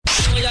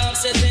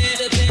For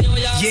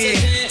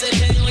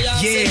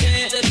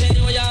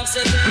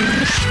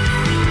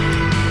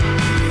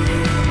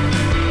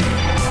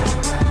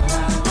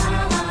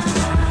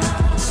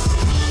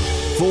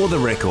the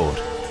Record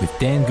with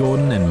Dan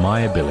Gordon and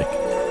Maya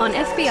Billick on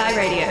FBI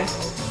Radio.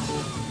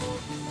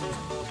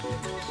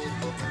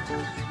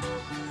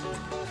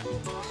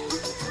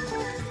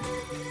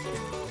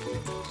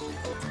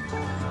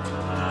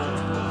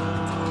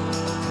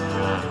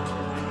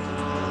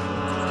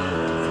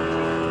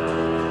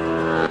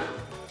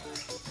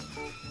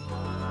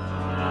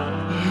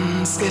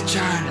 Sketch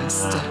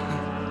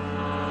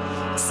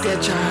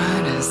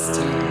artist,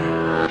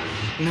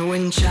 and the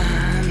wind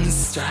chimes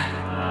strike,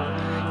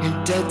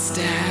 your dead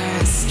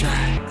stare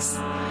strikes,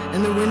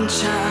 and the wind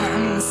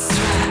chimes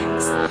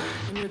strikes,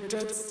 and your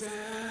dead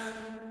stare,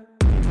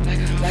 like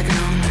an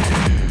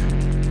omen,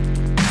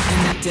 in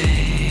the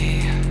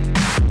day,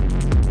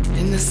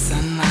 in the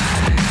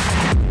sunlight,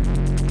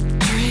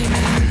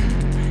 dreaming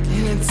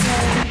in a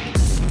tent.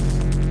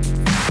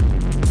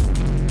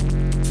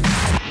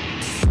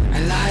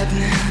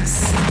 Aliveness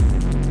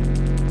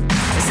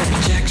is a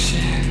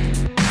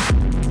projection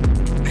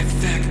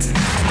effect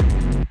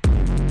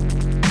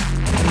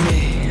of me.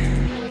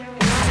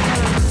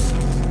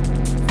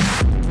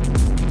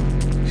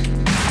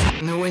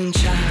 And the wind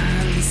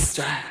chimes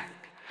strike,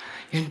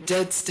 your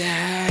dead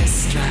stare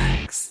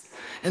strikes,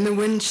 and the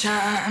wind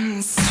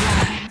chimes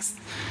strikes,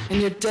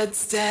 and your dead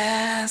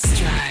stare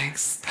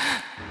strikes.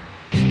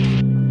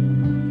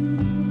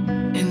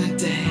 In the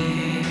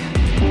day,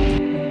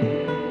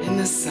 in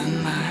the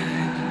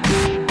sunlight,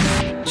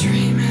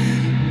 dreaming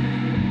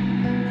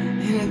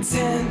in a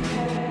tent.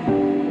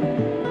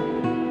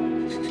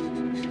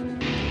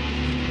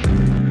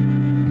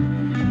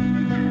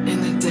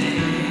 In the day,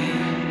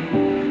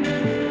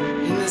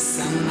 in the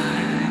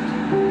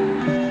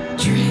sunlight,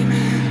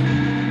 dreaming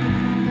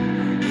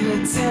in a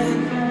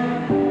tent.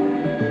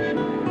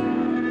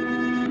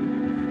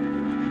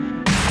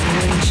 The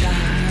wind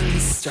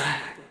chimes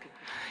strike,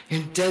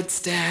 your dead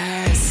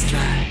stare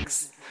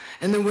strikes,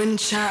 and the wind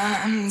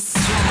chimes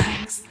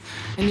strikes,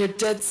 and your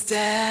dead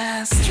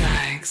stare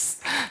strikes.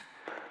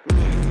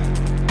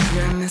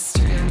 You're a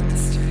mystery,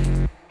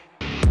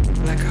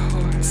 like a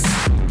horse.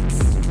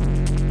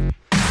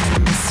 You're a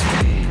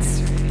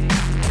mystery,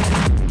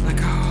 like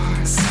a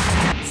horse.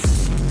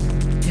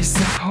 You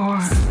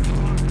support,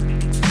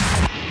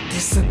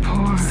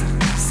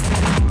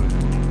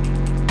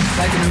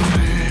 like an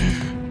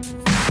omen,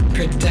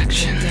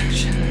 production,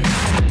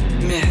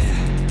 myth.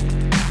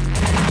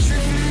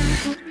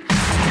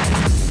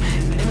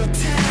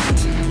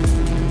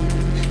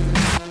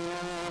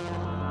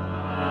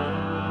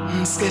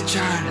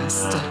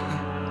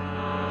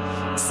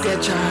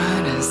 Sketch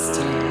artist,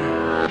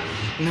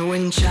 and the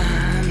wind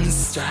chimes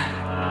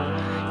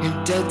strike, your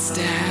dead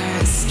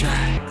stare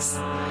strikes,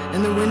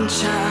 and the wind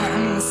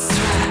chimes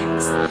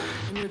strikes,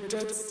 and your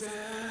dead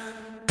stare,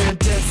 your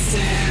dead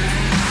stare,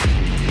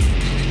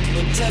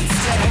 your dead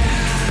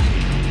stare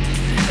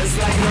is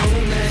like an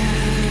old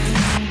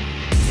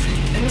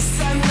man in the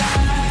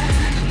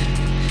sunlight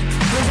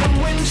with the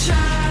wind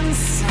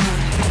chimes.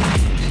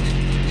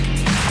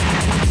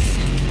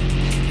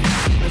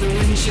 The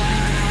wind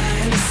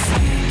chimes.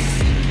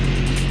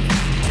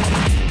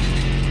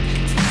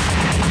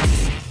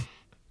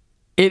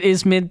 It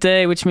is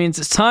midday, which means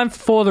it's time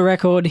for the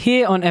record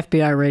here on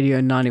FBI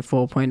Radio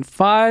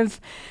 94.5.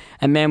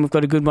 And man, we've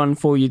got a good one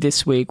for you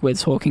this week. We're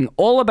talking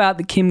all about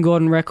the Kim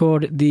Gordon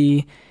record,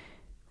 the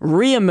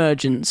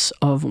re-emergence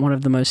of one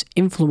of the most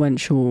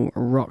influential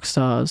rock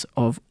stars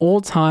of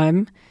all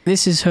time.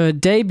 This is her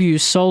debut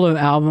solo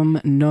album,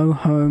 No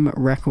Home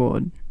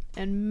Record.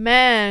 And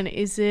man,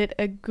 is it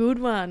a good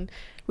one.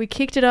 We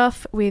kicked it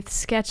off with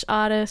Sketch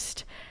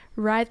Artist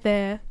right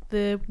there.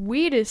 The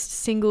weirdest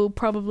single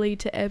probably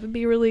to ever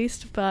be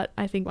released, but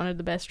I think one of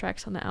the best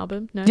tracks on the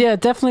album. No? Yeah,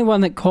 definitely one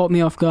that caught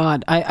me off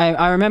guard.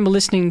 I remember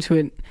listening to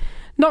it,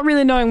 not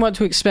really knowing what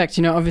to expect.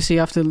 You know, obviously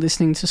after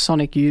listening to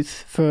Sonic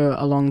Youth for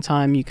a long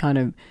time, you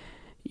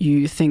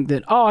think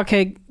that, oh,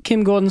 okay,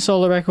 Kim Gordon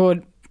solo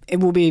record, it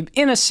will be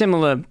in a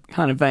similar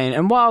kind of vein.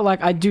 And while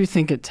I do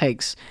think it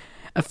takes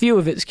a few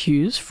of its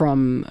cues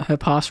from her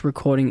past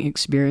recording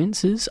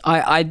experiences,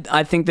 I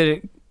think that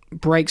it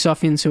breaks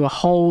off into a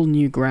whole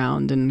new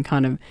ground and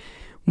kind of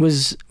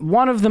was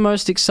one of the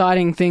most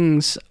exciting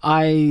things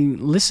I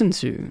listened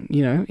to,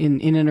 you know,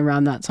 in and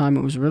around that time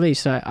it was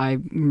released. I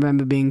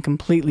remember being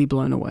completely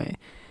blown away,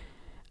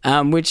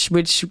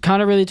 which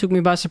kind of really took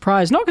me by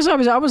surprise. Not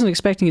because I wasn't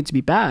expecting it to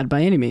be bad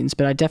by any means,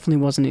 but I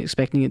definitely wasn't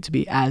expecting it to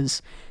be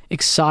as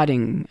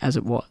exciting as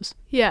it was.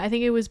 Yeah, I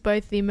think it was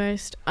both the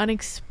most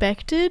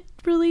unexpected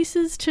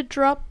releases to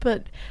drop,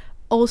 but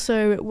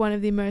also one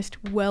of the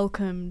most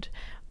welcomed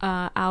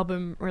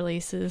album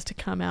releases to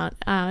come out.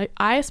 I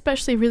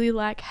especially really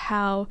like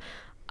how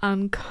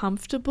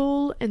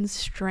uncomfortable and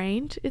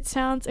strained it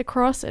sounds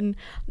across, and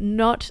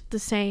not the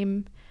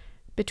same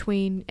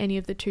between any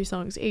of the two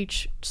songs.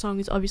 Each song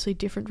is obviously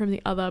different from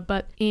the other,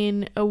 but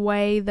in a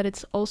way that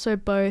it's also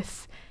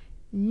both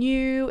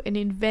new and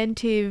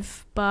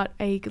inventive, but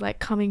a like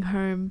coming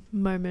home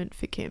moment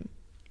for Kim.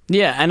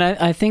 Yeah, and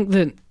I think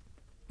that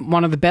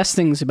one of the best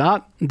things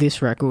about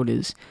this record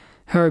is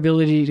her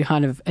ability to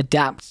kind of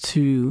adapt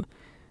to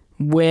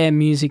where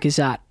music is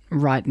at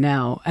right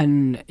now,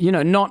 and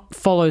not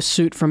follow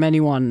suit from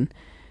anyone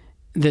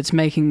that's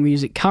making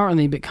music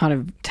currently, but kind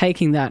of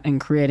taking that and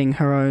creating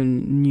her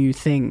own new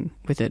thing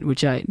with it,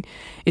 which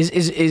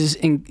is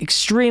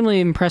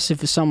extremely impressive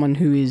for someone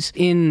who is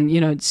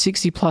in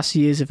 60 plus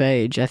years of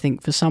age. I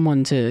think for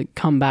someone to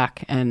come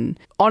back and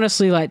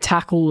honestly like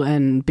tackle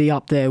and be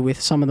up there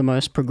with some of the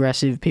most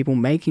progressive people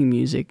making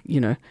music,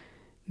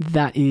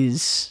 that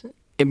is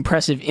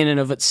impressive in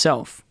and of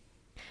itself.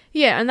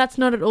 Yeah, and that's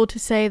not at all to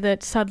say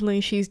that suddenly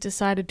she's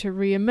decided to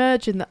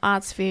re-emerge in the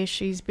art sphere.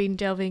 She's been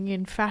delving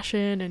in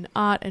fashion and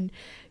art and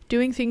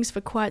doing things for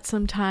quite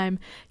some time.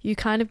 You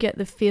kind of get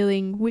the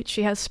feeling, which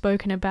she has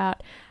spoken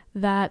about,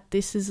 that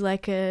this is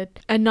like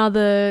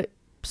another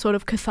sort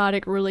of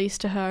cathartic release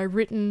to her,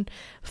 written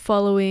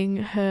following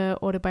her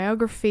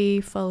autobiography,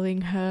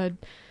 following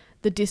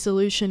the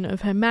dissolution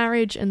of her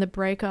marriage and the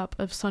breakup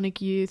of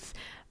Sonic Youth.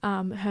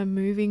 Her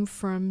moving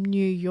from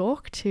New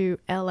York to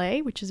LA,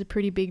 which is a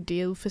pretty big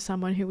deal for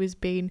someone who has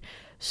been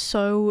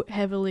so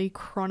heavily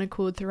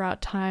chronicled throughout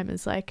time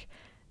as like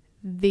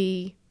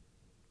a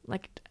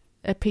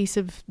piece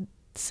of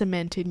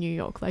cement in New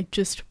York, like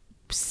just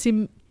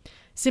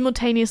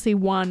simultaneously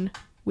one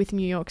with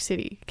New York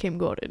City, Kim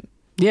Gordon.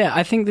 Yeah,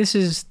 I think this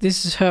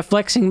is her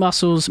flexing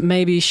muscles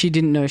maybe she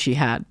didn't know she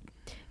had.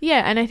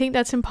 Yeah, and I think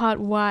that's in part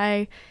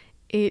why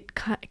it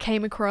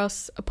came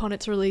across upon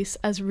its release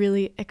as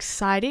really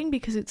exciting,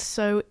 because it's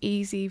so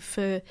easy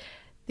for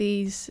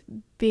these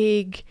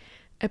big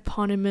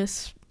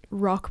eponymous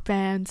rock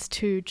bands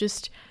to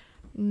just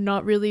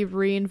not really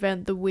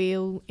reinvent the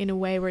wheel in a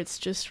way where it's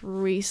just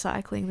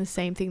recycling the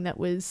same thing that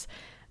was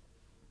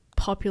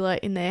popular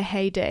in their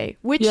heyday,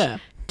 which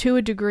to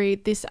a degree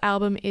this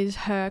album is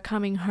her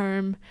coming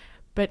home,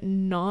 but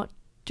not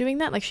doing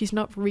that. Like, she's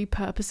not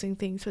repurposing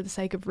things for the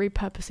sake of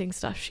repurposing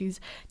stuff. She's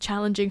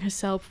challenging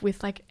herself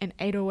with like an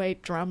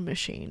 808 drum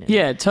machine.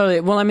 Yeah,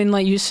 totally. Well, I mean,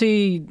 like, you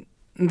see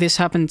this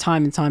happen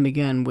time and time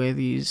again where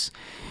these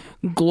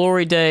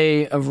glory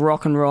day of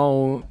rock and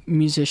roll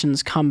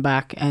musicians come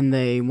back and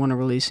they want to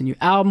release a new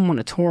album, want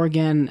to tour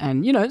again,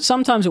 and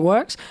sometimes it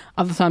works,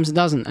 other times it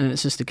doesn't, and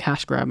it's just a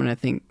cash grab. And I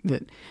think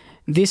that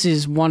this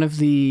is one of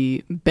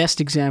the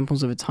best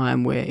examples of a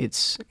time where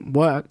it's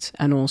worked,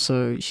 and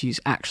also she's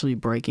actually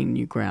breaking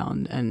new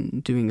ground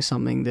and doing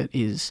something that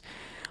is,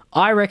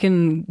 I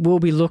reckon, will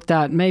be looked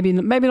at maybe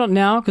not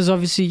now, because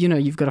obviously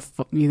you've got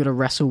to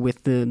wrestle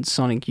with the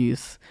Sonic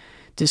Youth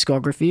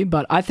discography,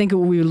 but I think it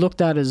will be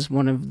looked at as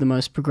one of the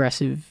most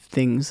progressive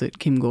things that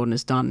Kim Gordon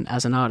has done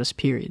as an artist,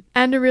 period.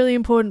 And a really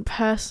important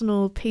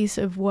personal piece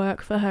of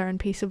work for her and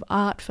piece of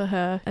art for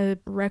her, a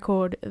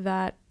record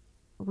that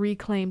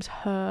reclaims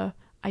her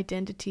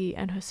identity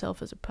and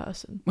herself as a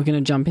person. We're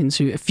going to jump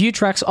into a few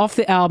tracks off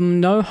the album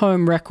No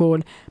Home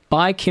Record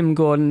by Kim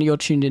Gordon. You're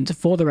tuned into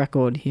For the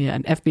Record here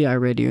at FBI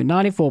Radio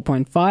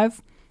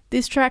 94.5.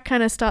 This track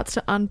kind of starts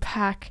to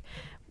unpack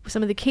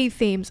some of the key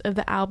themes of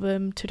the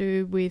album to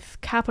do with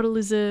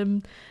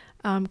capitalism,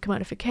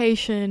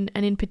 commodification,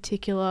 and in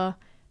particular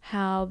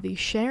how the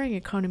sharing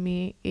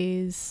economy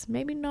is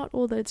maybe not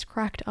all that it's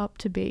cracked up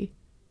to be.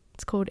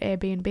 It's called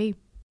Airbnb.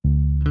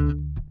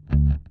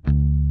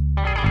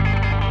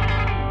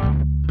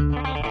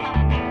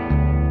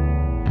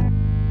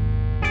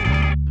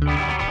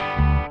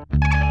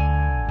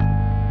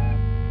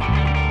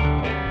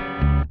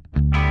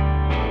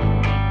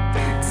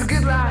 It's a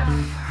good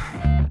life.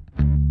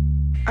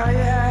 Oh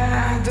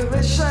yeah,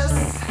 delicious.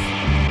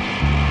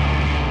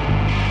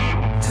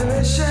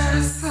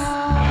 Delicious.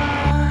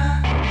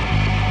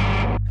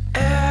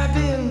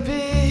 Airbnb.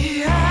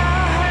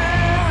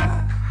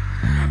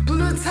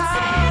 Blue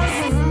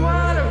tiles and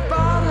water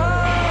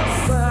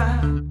bottles.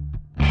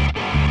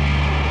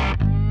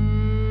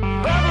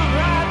 Bubble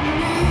wrap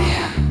me.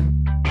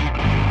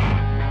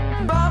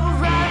 Bubble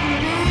wrap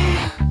me.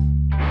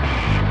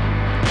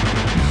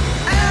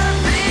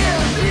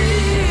 Airbnb.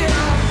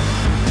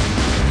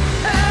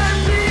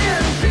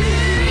 Airbnb.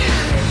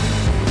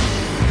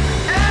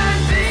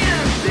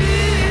 Airbnb.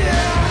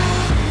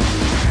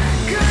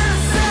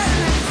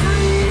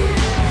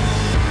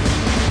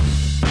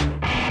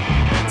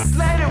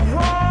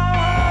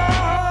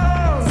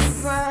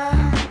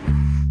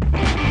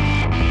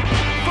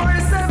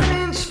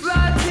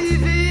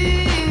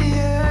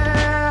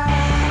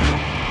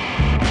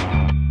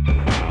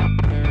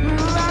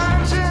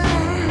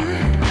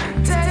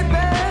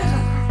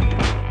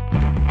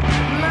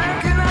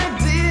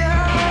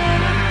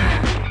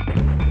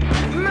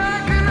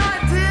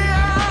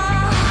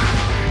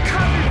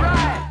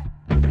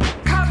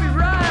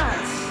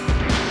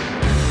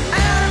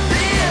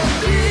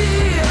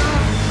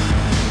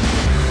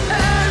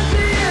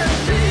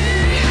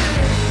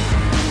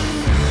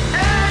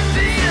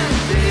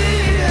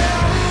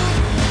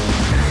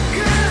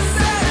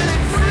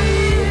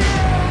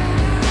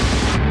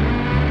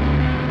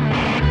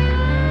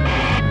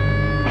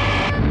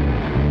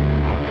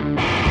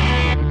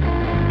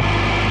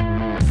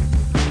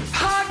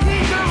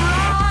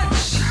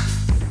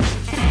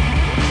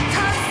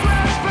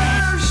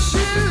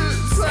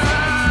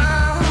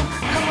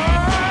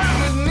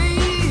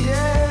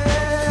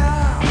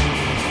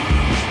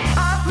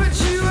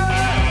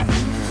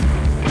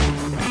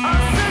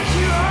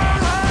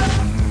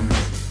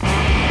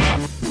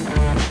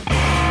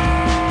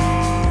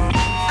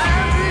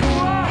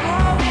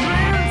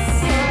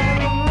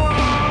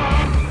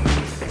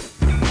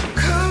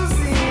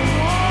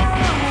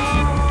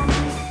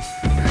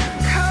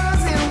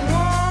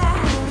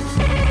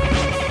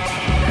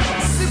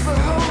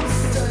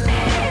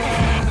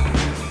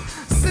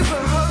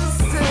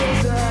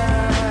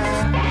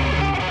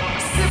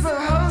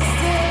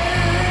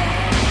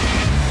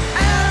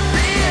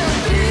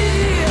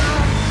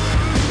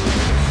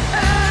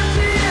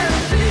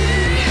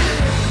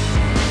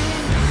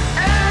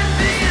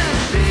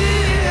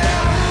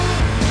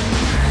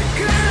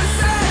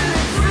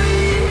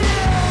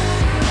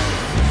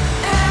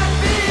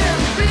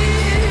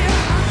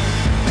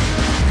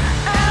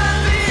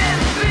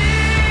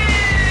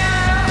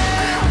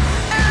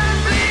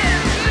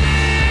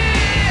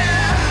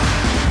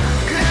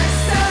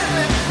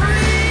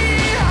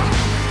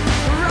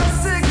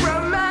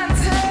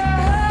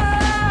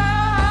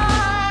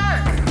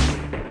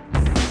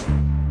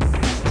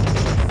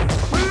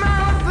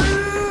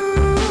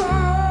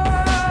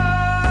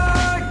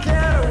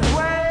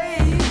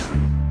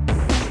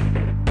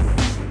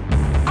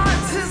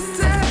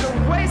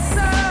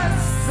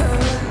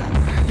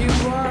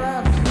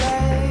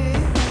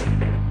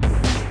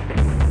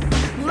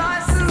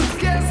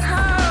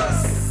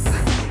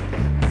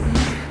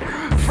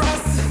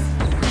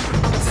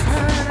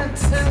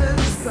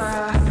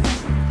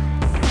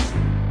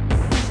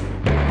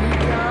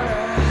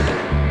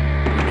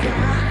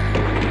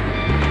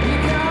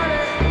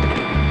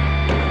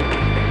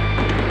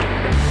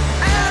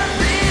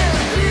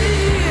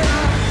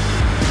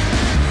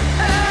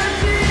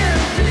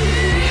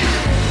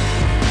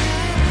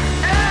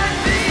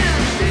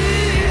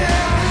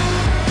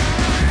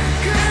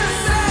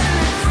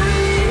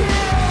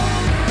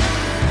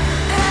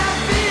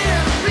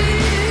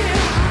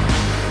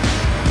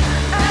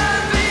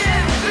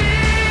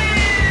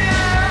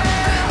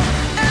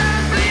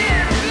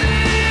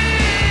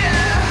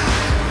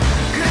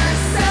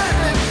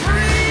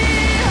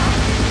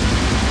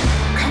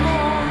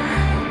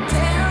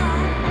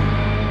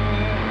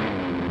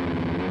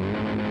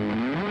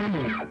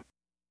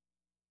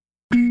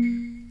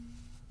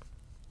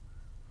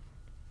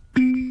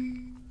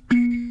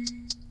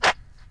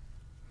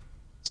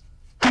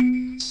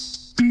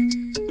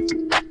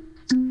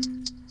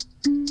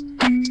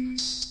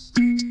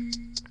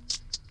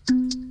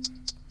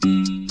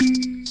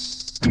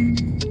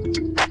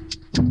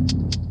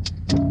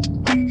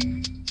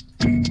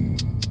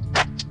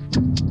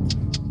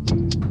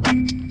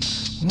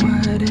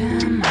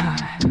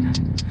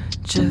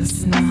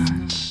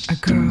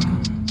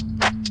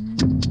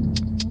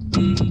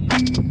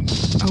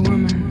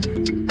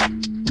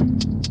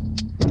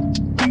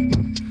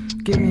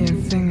 Give me a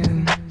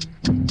finger.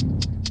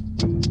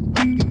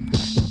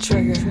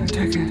 Trigger.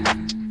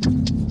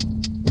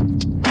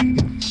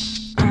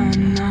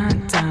 I'm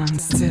not down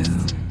still.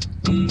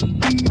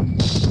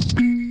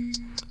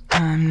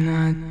 I'm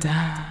not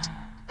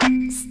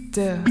down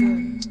still.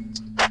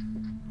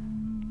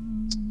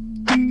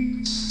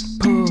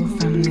 Pull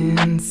from the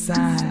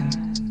inside,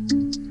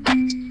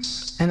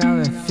 and all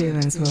the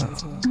feelings will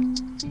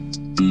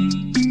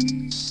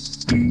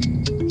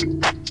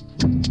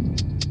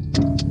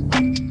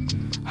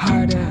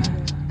harder.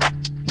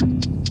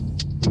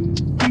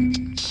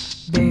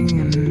 Being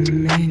a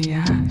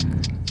maniac.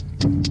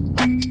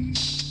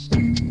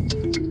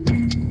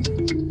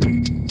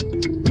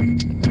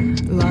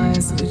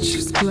 Lies which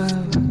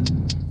explode.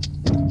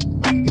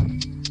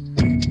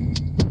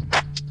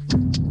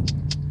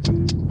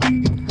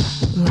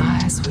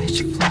 Lies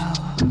which flow.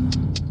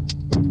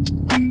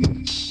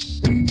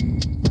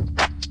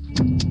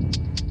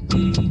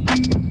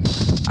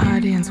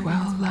 Audience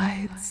well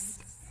lights.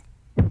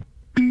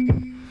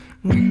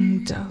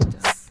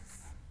 Windows.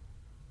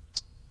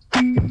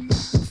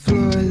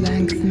 Floor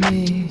length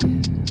me.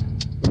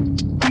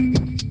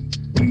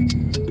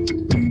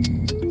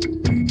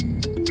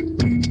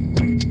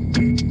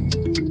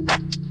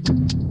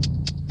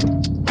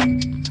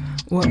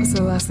 What was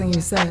the last thing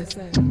you said?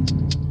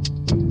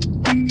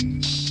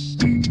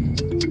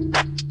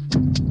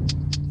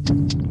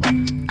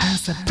 I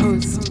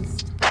suppose,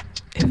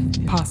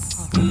 if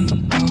possible,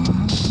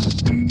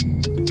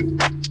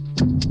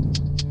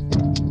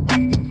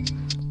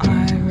 I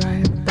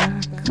write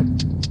back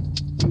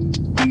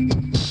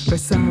for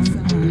some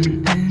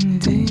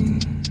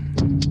unending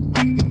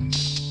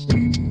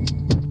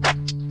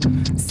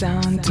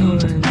sound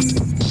towards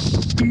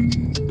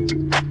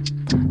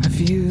a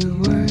few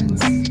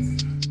words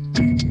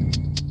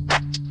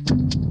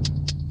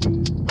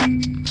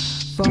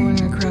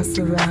falling across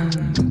the round.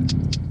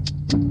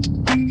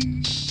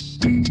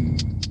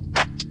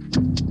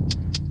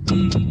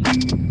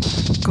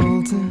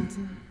 Golden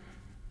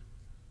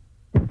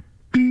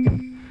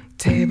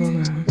table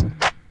room.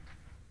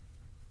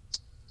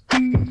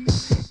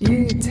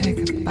 You take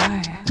a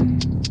bite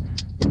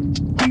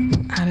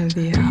out of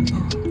the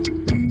apple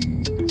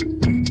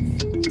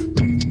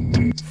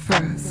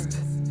first.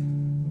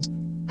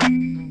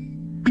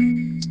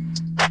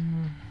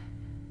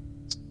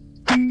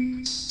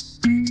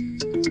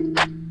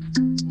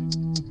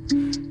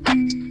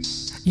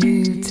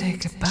 You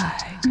take a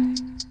bite.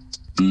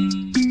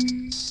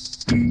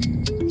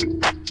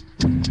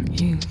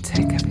 You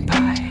take a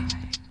bite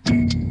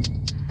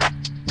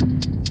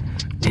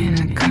in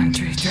a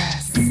country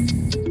dress.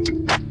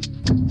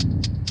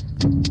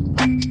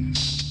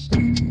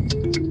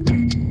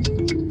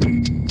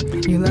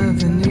 You love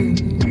the new.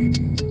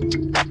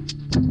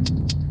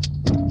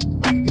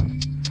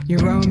 You're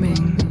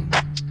roaming.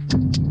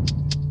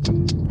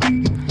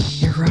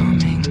 You're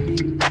roaming.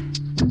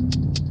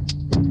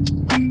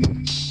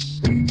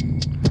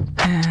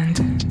 And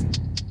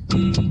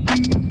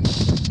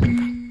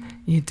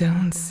you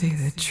don't see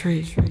the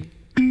tree.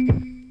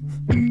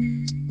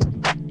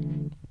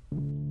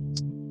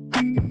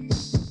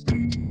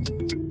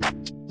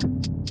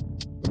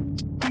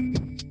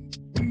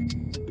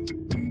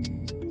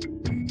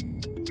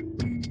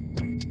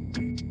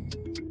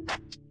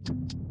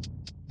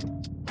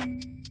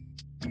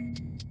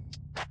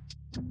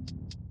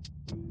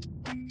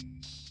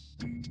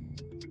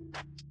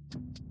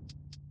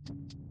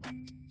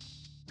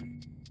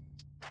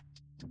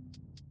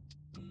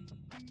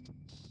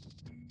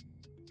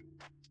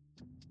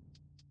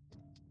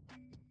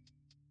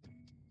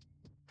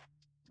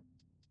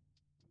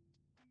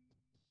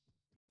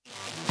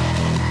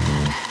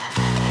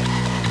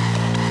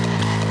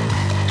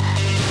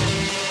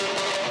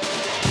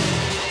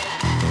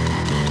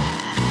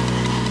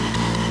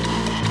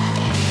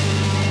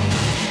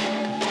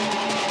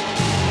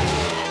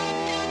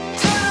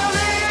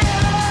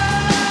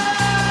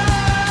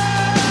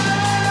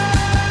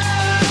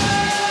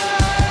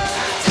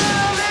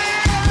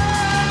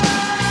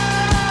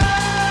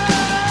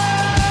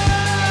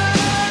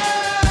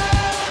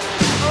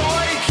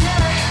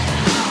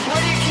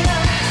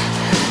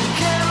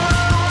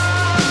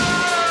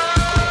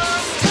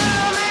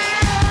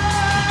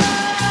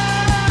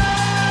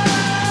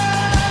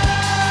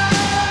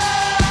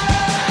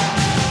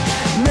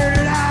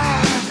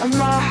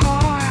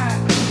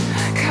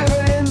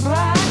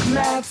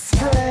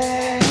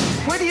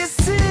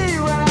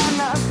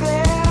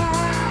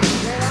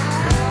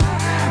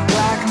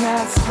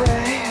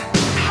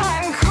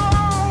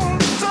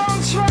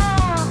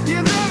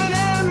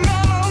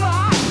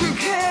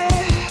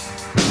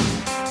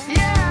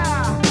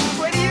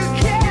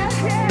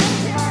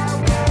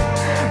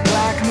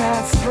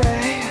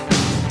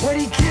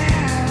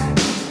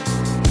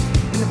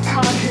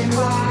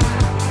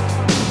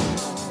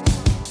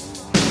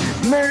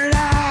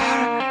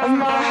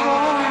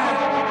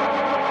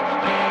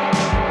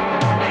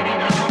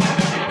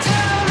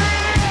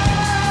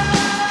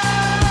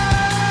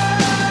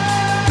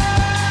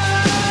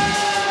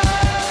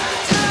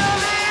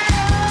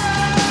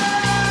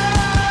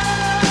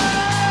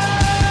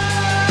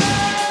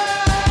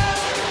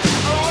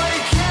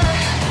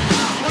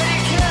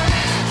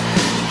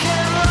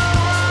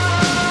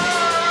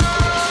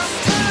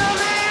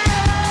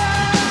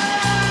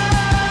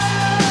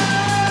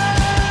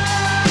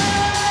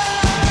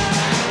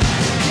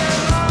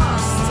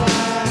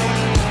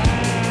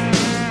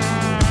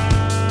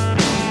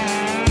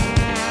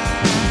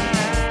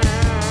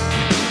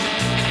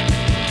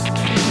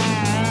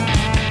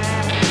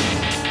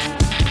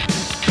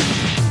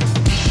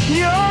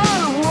 You're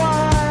the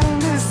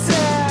one who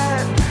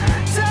said,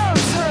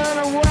 don't turn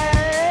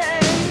away.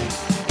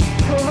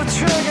 Pull the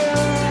trigger,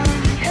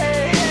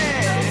 hey,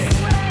 hey.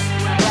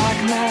 Black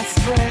mass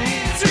spray.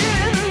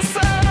 Dreams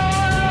and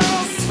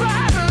oil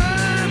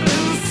splattered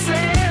in the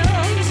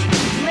sand.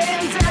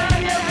 Laying down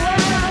your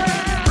blood,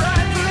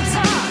 right from the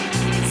top,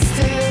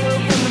 still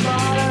from the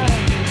bottom.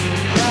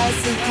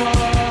 Rise and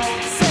fall,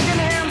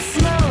 secondhand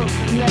smoke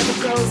never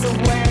goes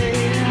away.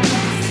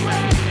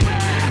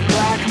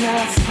 Black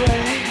mass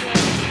spray.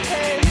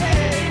 Hey,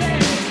 hey, hey.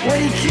 What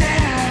do you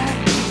get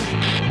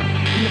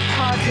in the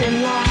parking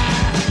lot?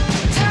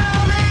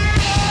 Tell me.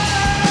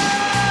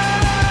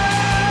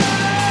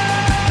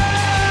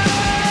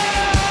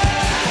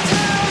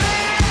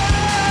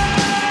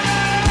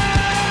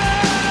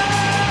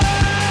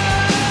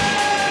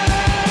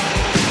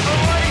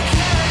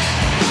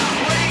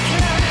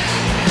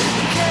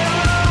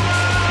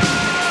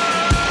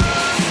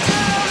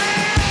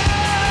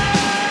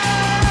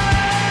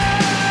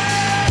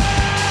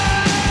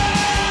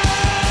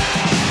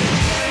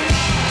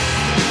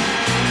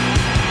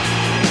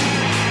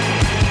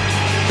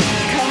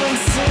 Coming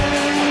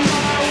soon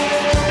my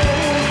way.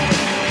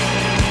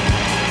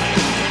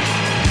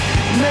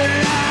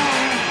 Mirror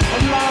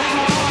of my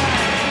heart.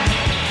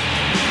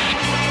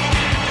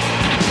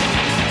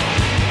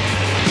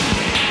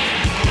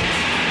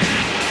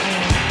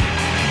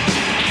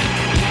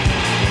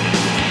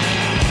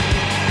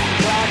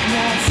 Black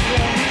mass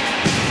spray.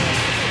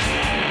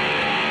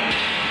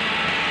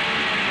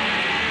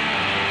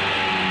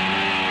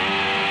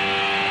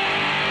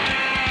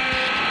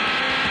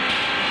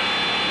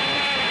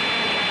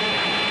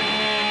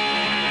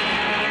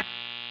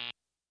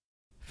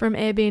 From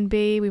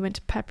Airbnb, we went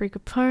to Paprika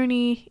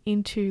Pony,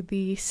 into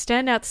the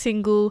standout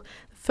single,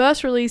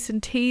 first release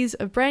and tease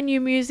of brand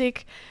new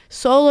music,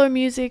 solo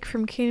music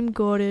from Kim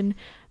Gordon,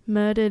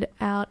 Murdered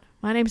Out.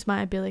 My name's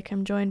Maya Billick.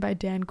 I'm joined by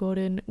Dan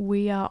Gordon.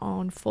 We are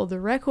on For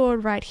the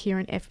Record right here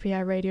on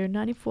FBI Radio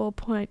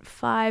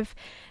 94.5.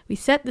 We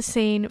set the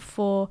scene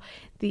for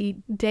the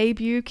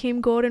debut Kim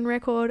Gordon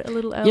record a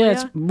little earlier. Yeah,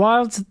 it's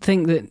wild to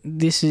think that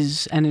this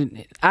is, and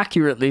it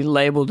accurately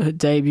labelled her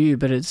debut,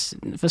 but it's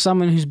for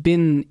someone who's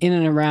been in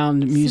and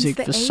around music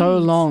the for so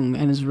 80s. long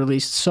and has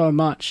released so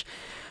much,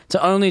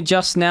 to only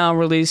just now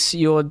release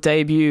your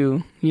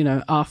debut, you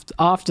know,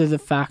 after the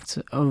fact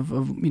of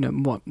you know,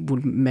 what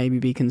would maybe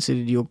be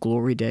considered your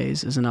glory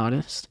days as an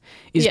artist,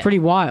 is Yeah. pretty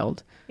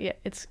wild. Yeah,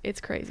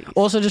 it's crazy.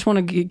 Also, just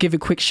want to give a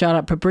quick shout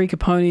out, Paprika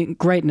Pony,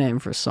 great name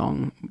for a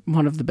song,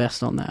 one of the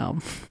best on the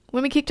album.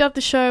 When we kicked off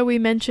the show, we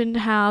mentioned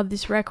how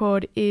this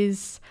record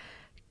is,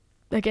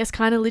 I guess,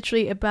 kind of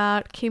literally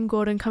about Kim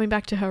Gordon coming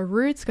back to her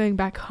roots, going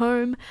back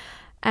home.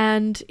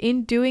 And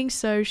in doing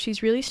so,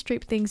 she's really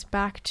stripped things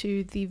back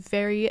to the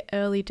very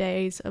early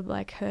days of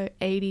like her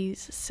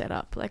 80s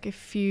setup, like a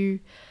few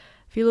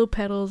little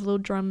pedals, a little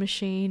drum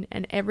machine,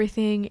 and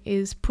everything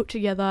is put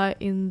together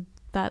in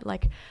that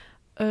like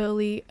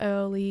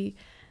early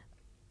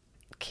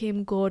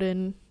Kim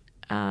Gordon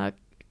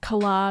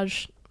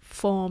collage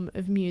form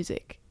of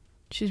music.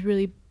 She's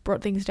really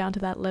brought things down to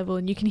that level,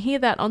 and you can hear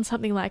that on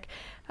something like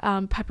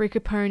Paprika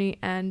Pony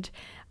and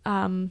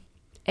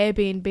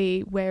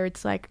Airbnb, where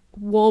it's like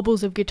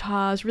warbles of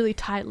guitars really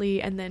tightly,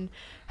 and then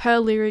her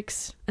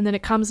lyrics, and then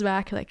it comes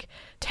back like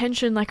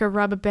tension, like a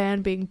rubber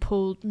band being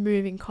pulled,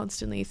 moving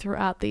constantly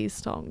throughout these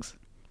songs.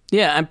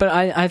 Yeah, but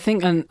I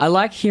think, and I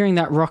like hearing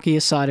that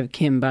rockier side of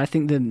Kim, but I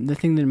think the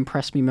thing that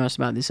impressed me most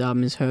about this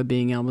album is her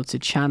being able to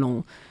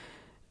channel,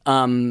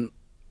 you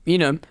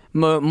know,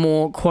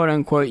 more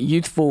quote-unquote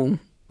youthful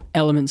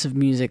elements of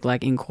music,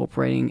 like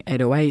incorporating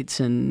 808s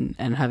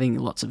and having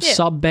lots of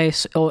sub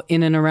bass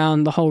in and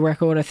around the whole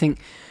record. I think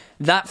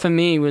that for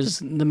me was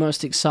the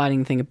most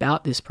exciting thing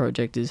about this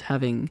project, is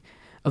having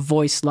a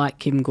voice like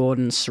Kim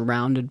Gordon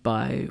surrounded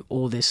by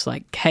all this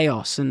like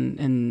chaos,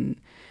 and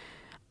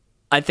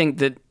I think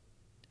that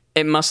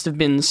it must have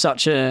been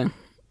such an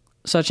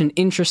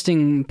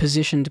interesting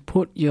position to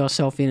put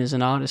yourself in as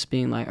an artist,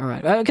 being like, all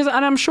right,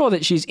 and I'm sure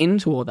that she's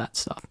into all that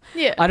stuff.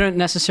 Yeah. I don't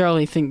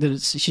necessarily think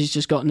that she's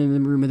just gotten in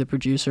the room with the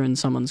producer and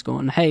someone's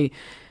gone, hey,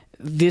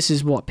 this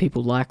is what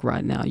people like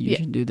right now, you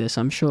should do this.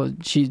 I'm sure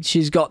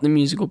she's got the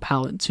musical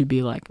palette to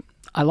be like,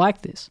 I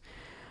like this.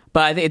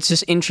 But I think it's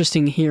just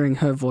interesting hearing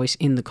her voice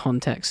in the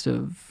context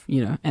of,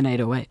 you know, an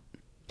 808.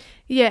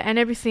 Yeah, and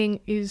everything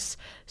is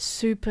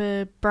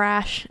super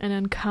brash and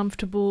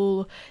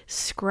uncomfortable,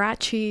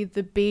 scratchy.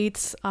 The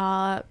beats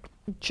are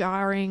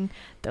jarring.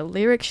 The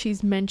lyrics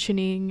she's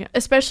mentioning,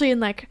 especially in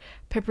like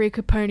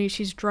Paprika Pony,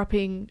 she's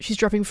dropping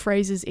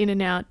phrases in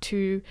and out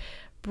to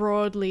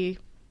broadly,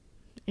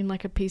 in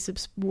like a piece of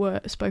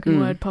spoken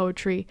word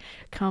poetry,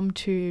 come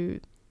to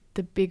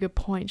the bigger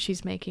point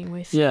she's making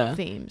with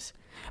themes.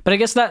 But I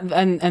guess that,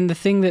 and the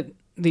thing that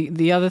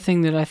the other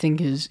thing that I think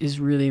is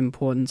really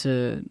important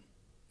to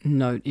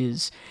note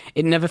is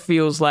it never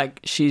feels like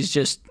she's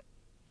just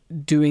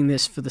doing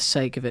this for the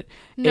sake of it.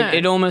 No.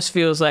 It almost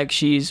feels like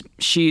she's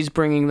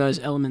bringing those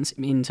elements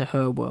into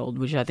her world,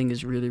 which I think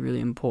is really,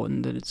 really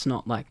important. That it's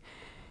not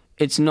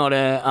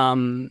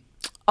a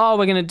oh,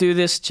 we're going to do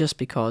this just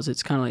because.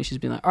 It's kind of like she's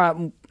been like, all right,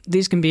 well,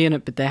 these can be in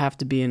it, but they have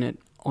to be in it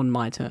on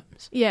my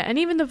terms. Yeah, and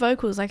even the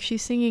vocals, like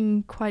she's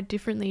singing quite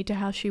differently to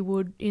how she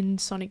would in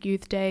Sonic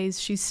Youth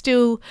days.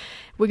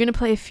 We're going to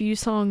play a few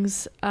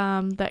songs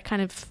that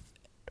kind of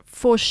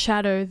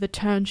foreshadow the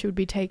turn she would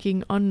be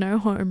taking on No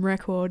Home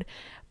record,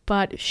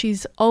 but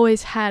she's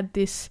always had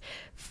this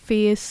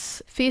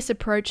fierce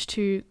approach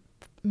to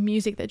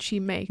music that she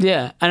makes.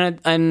 Yeah,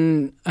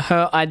 and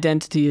her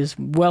identity is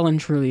well and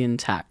truly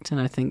intact,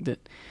 and I think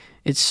that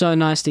it's so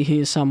nice to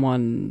hear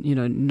someone, you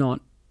know,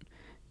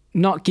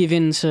 not give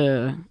in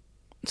to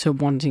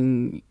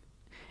wanting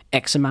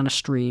X amount of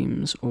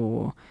streams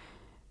or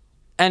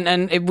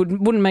and it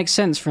wouldn't make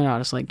sense for an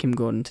artist like Kim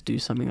Gordon to do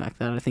something like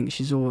that. I think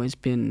she's always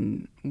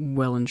been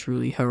well and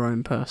truly her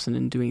own person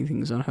and doing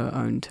things on her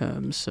own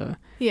terms. So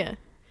yeah,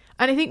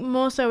 and I think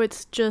more so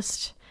it's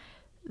just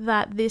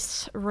that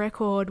this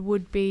record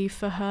would be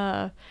for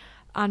her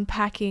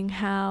unpacking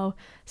how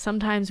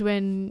sometimes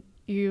when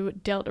you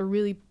dealt a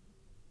really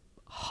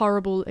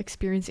horrible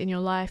experience in your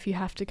life, you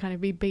have to kind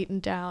of be beaten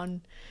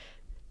down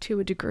to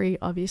a degree,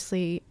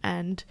 obviously,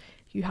 and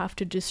you have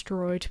to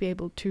destroy to be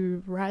able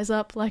to rise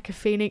up like a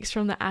phoenix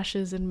from the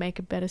ashes and make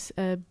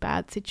a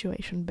bad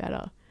situation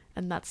better.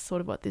 And that's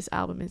sort of what this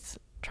album is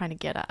trying to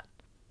get at.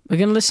 We're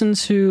going to listen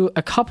to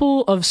a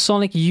couple of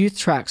Sonic Youth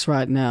tracks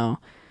right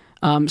now.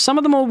 Some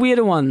of the more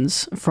weirder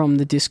ones from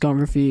the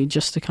discography,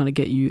 just to kind of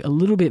get you a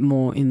little bit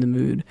more in the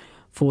mood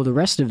for the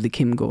rest of the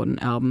Kim Gordon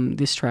album.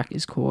 This track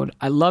is called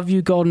I Love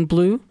You Golden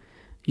Blue.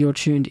 You're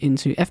tuned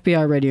into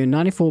FBI Radio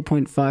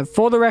 94.5.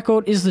 For the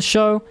Record is the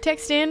show.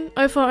 Text in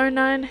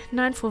 0409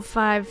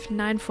 945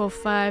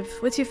 945.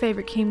 What's your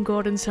favourite Kim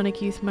Gordon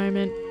Sonic Youth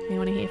moment? We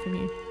want to hear from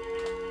you.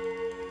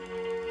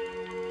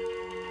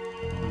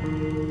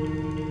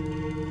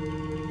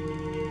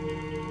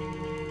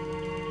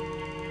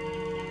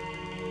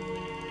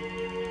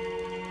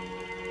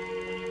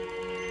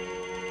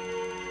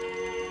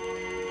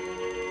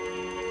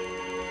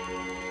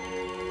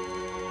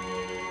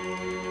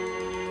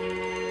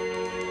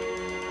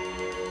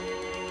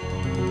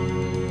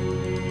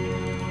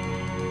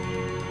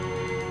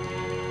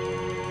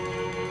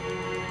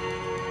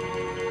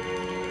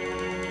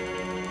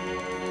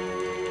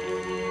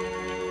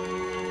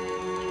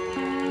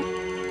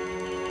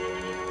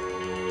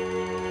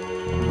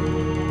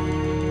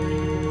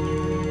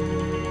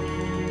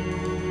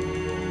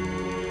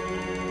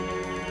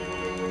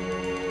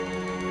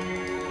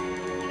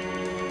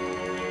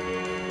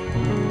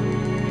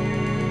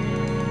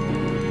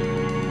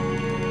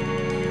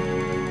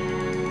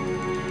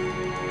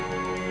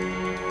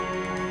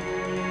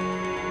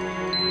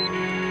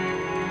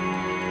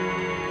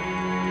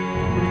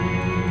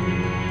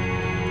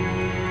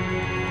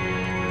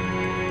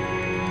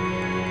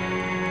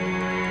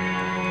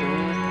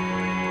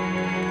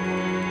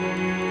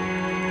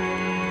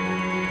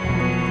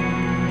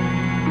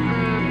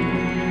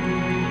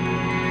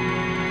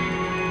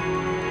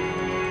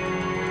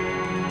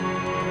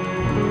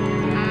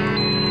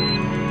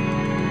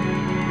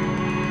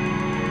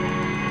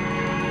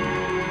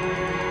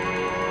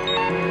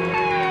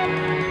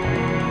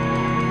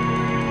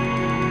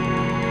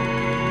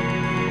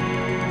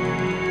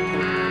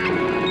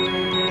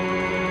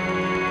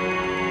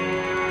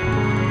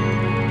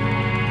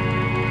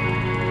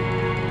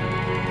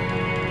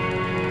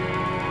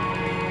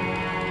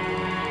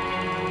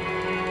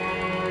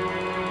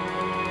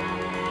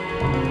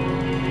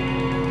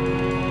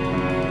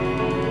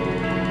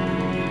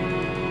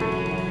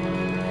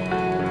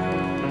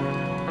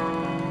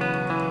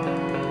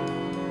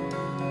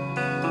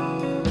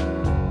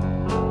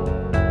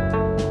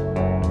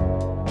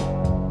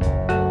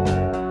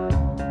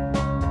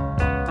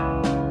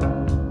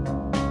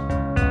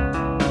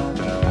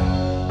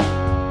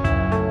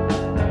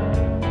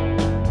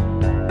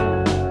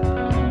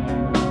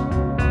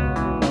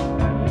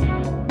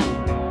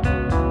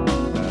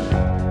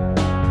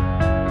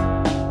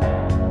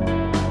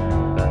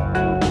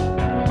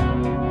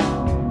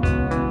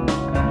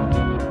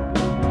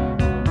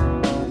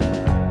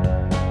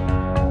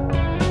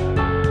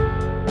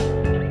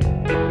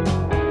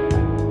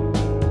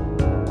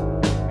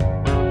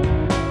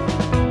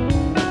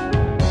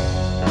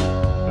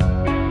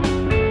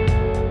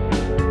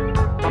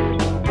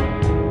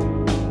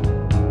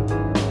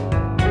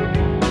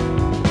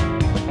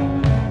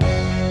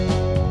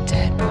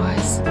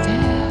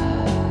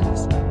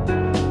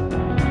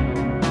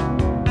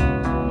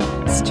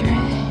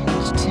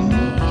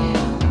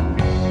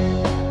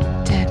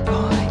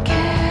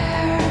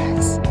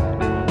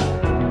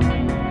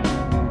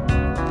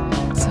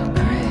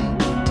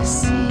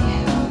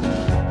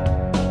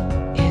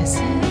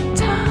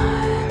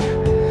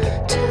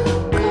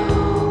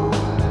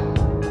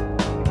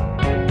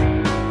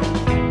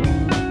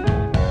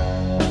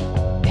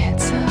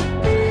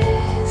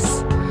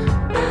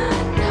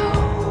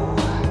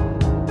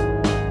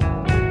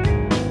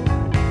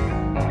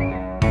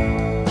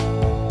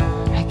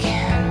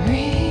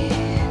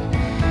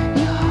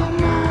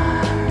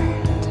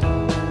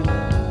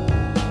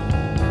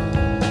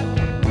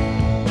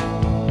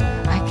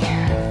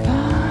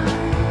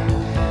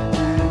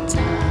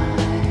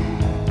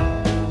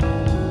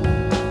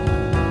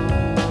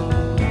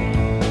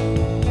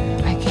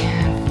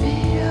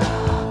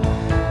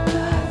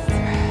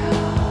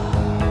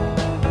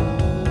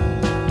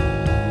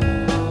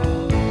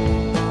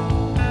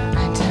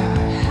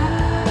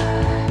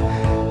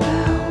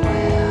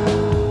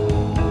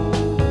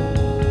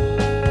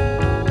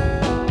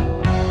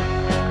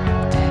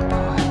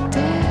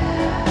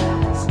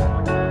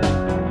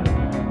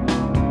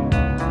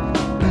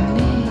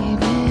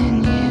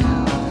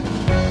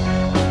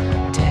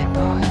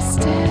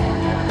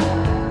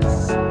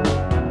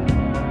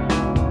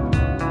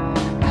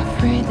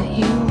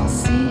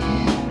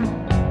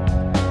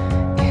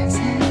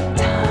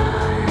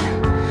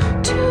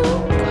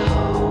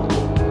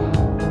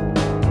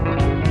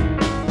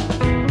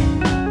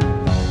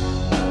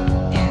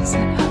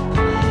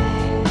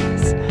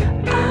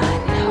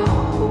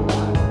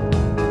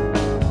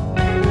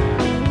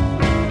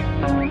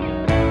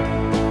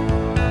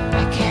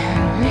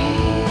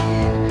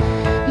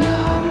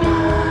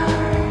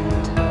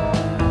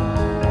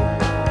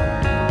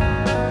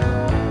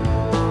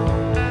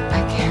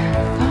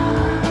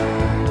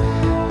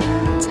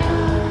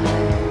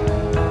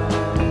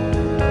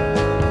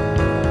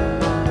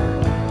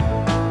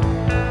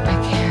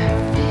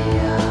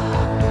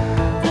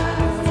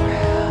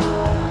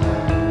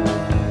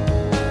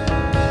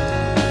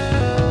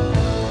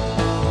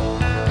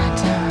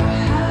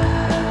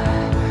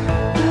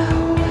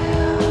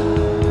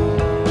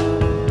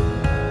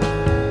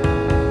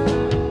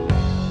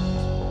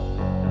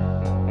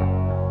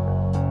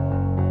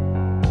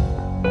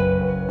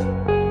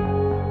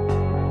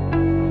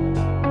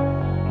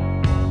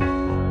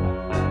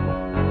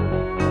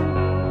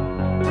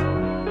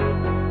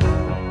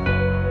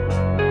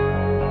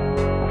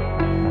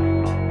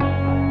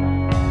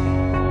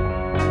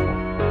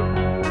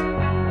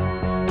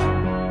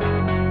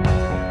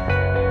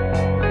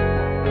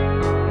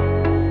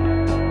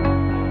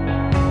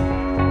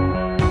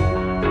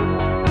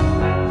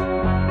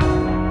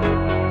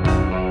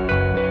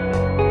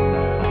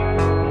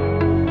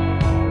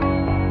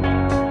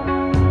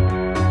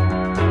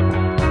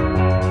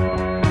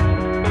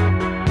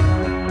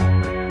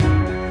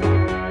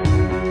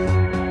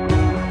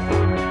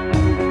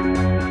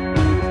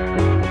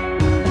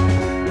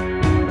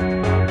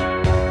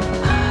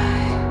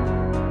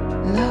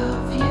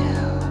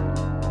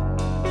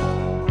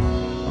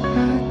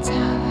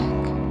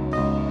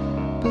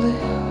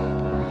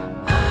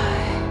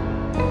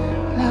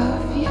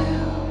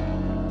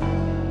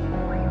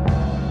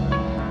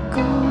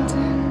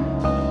 golden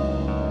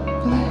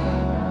blue.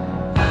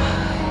 I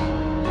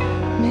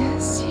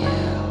miss you.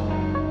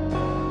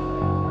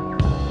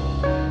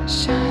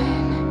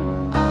 Shine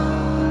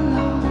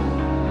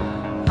alone.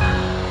 I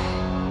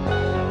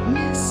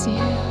miss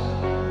you.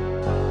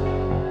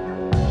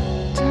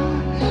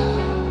 Don't know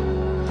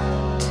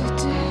what to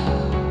do.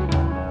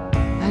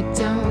 I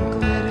don't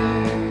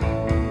glitter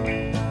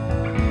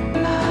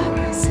like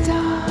the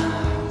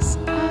stars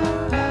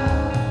above.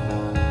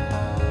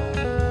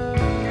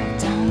 I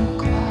don't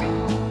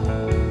glow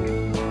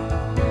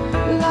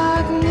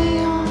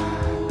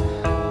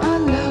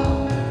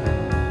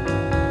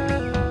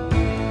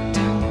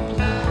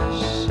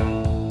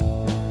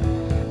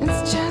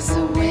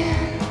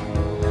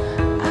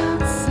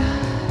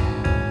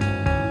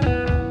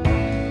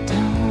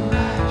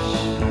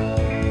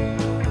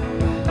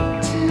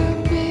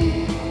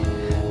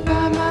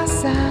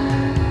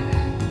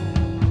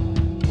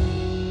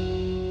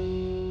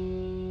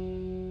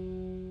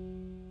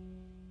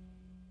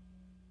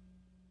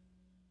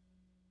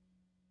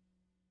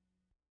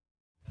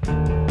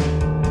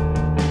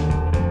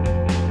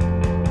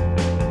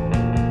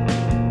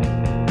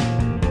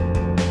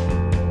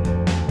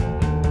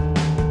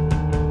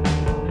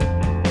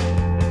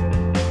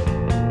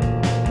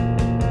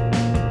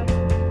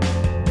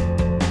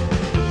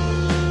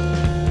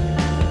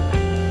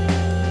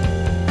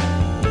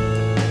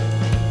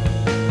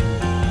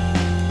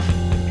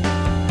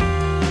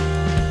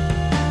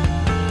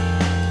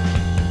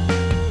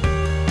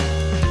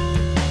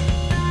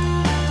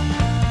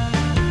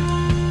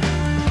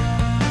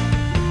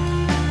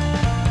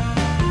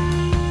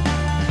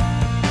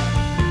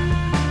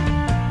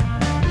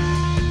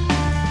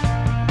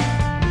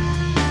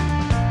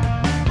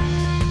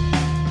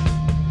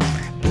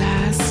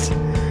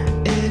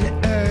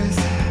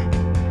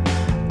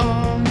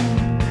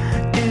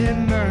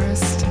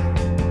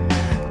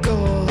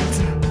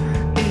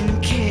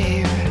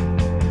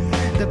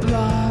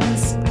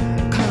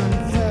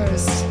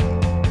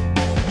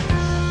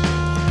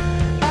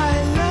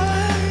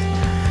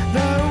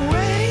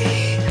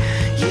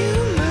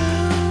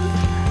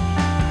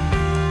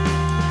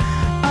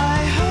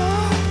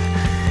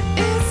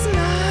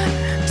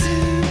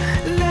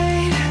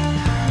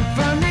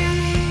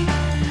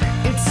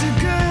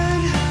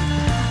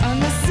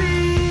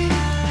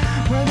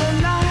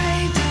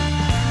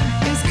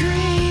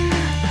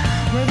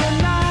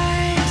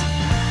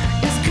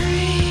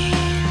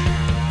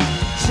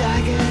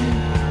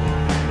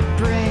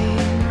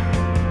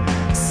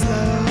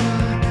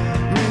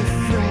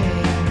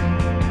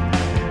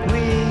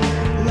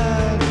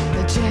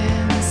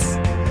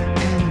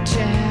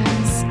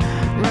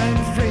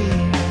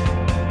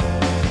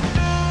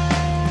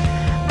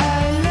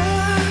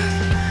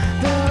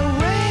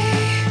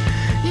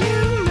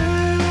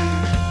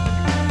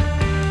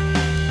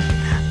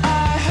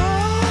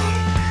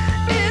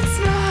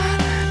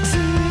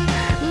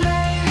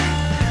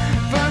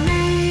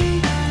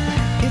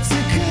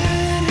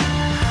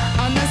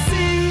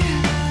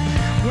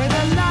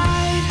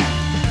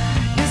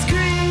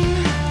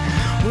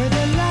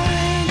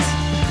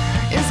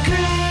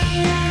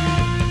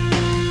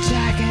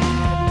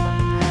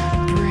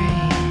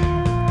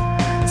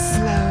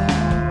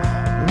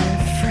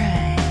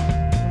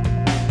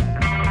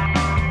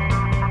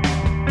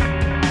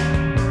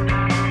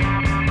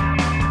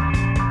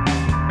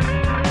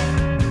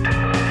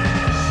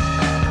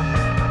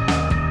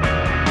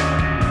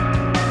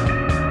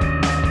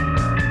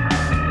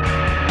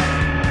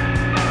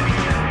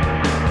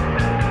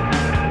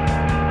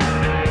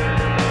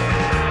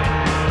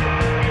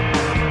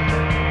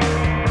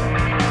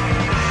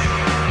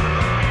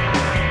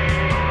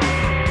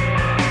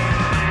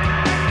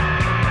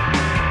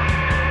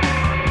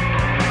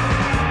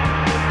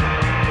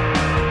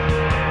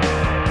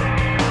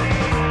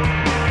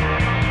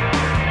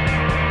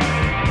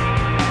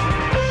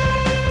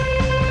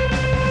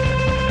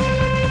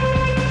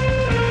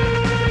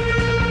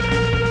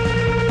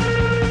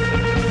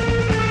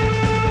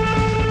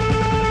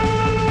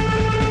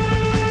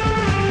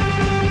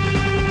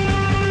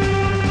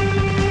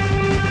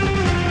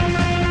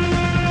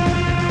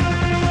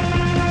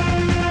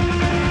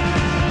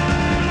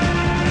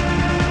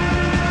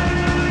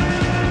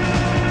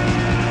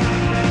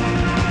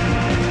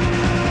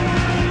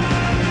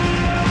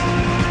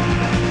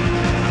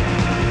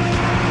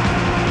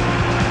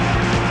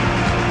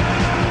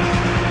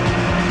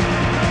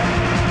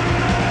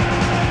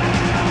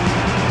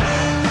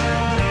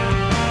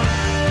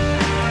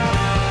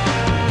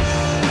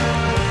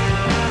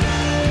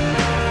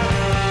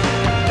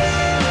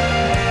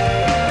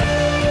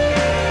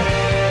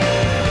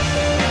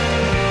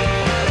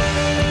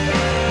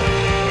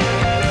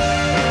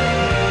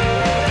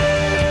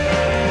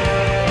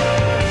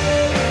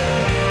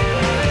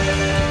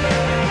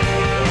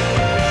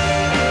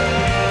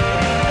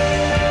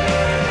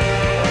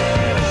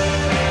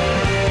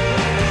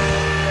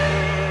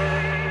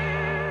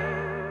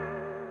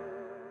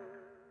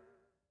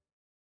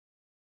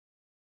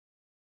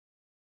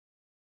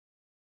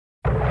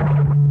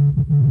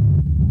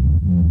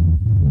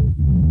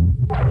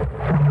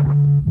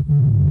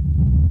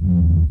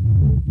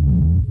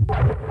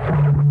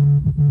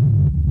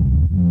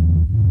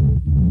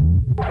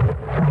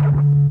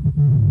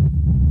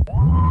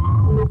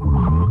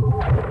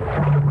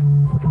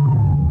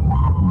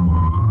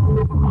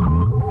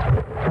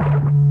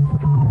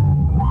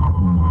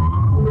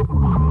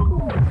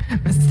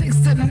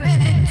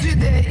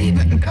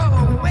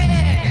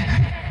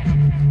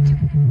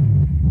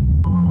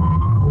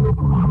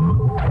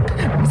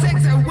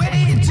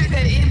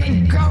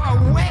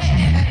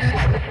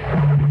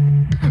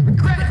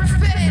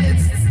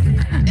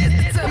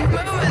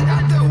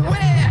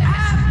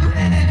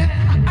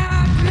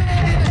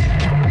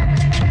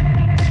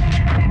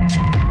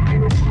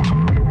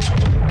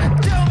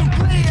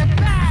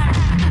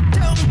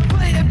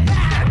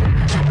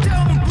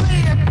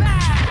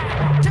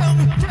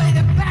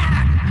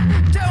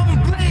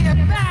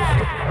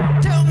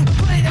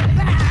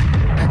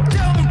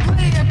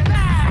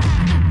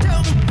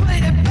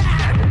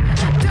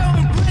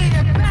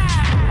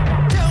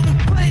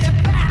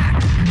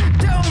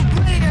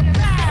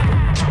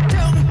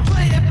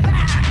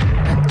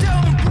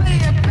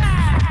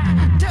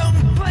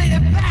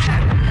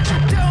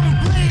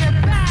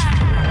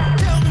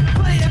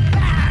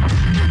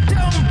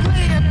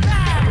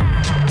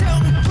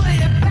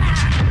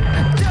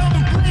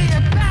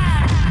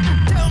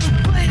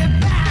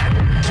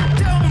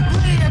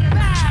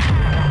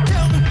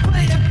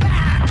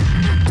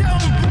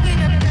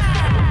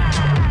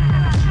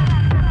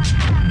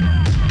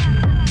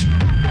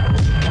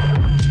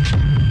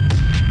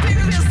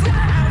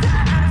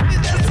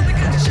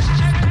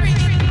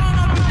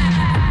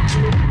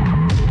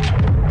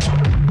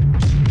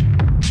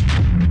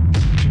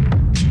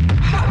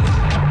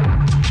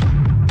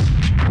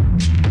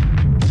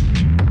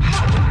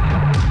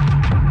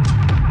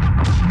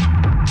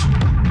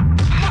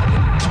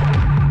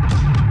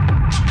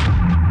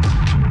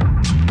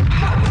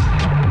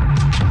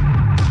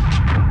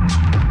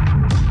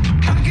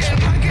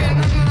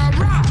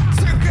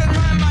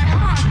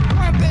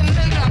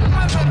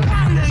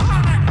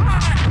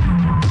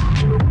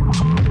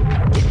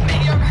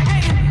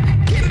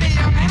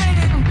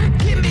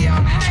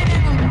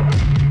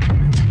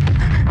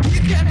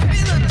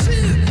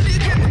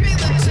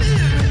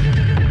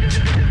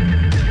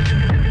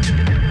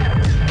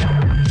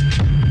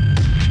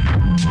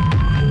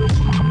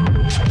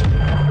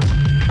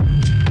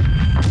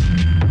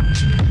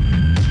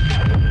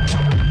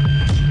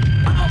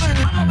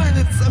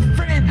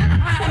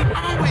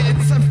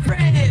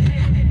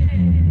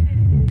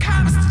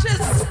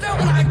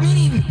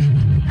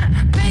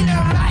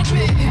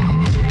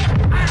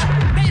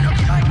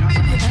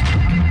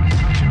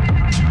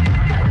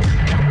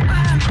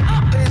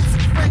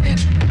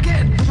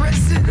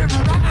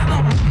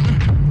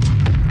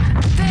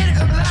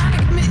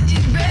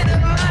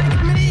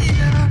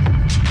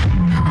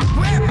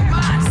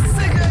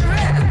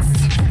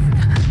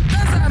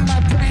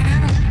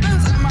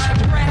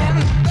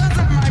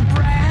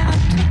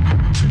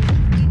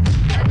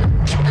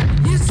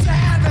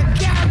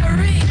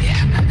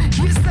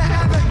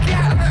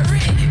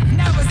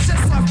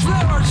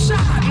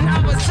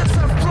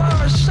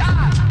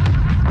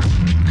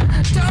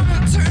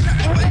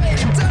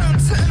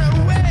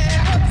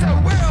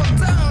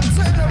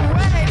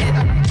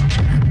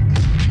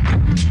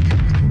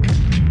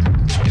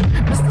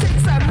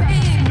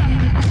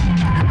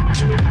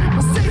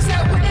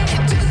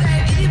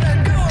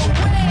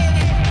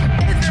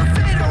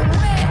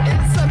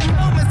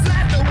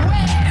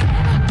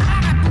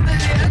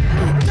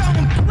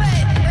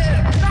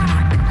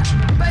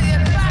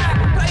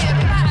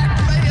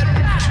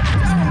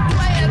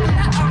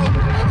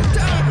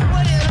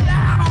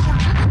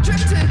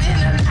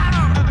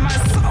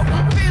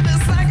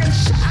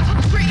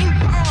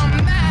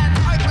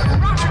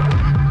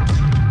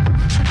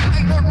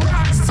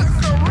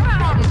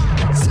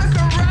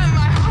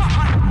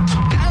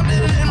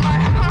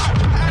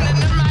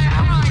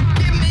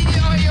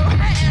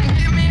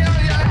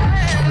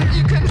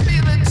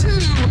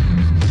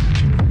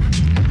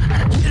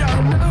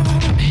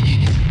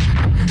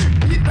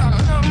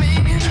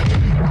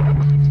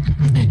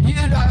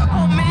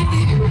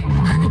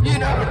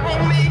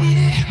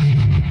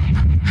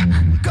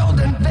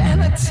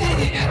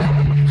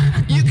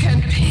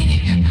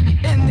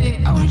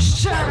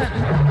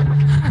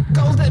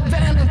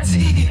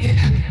infinity.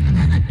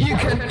 You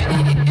can be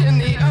in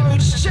the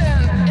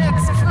ocean.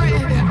 It's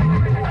free.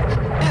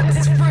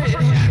 It's free.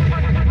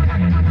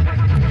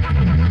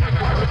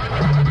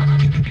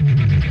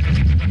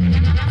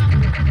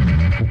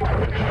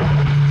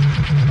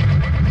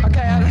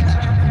 Okay.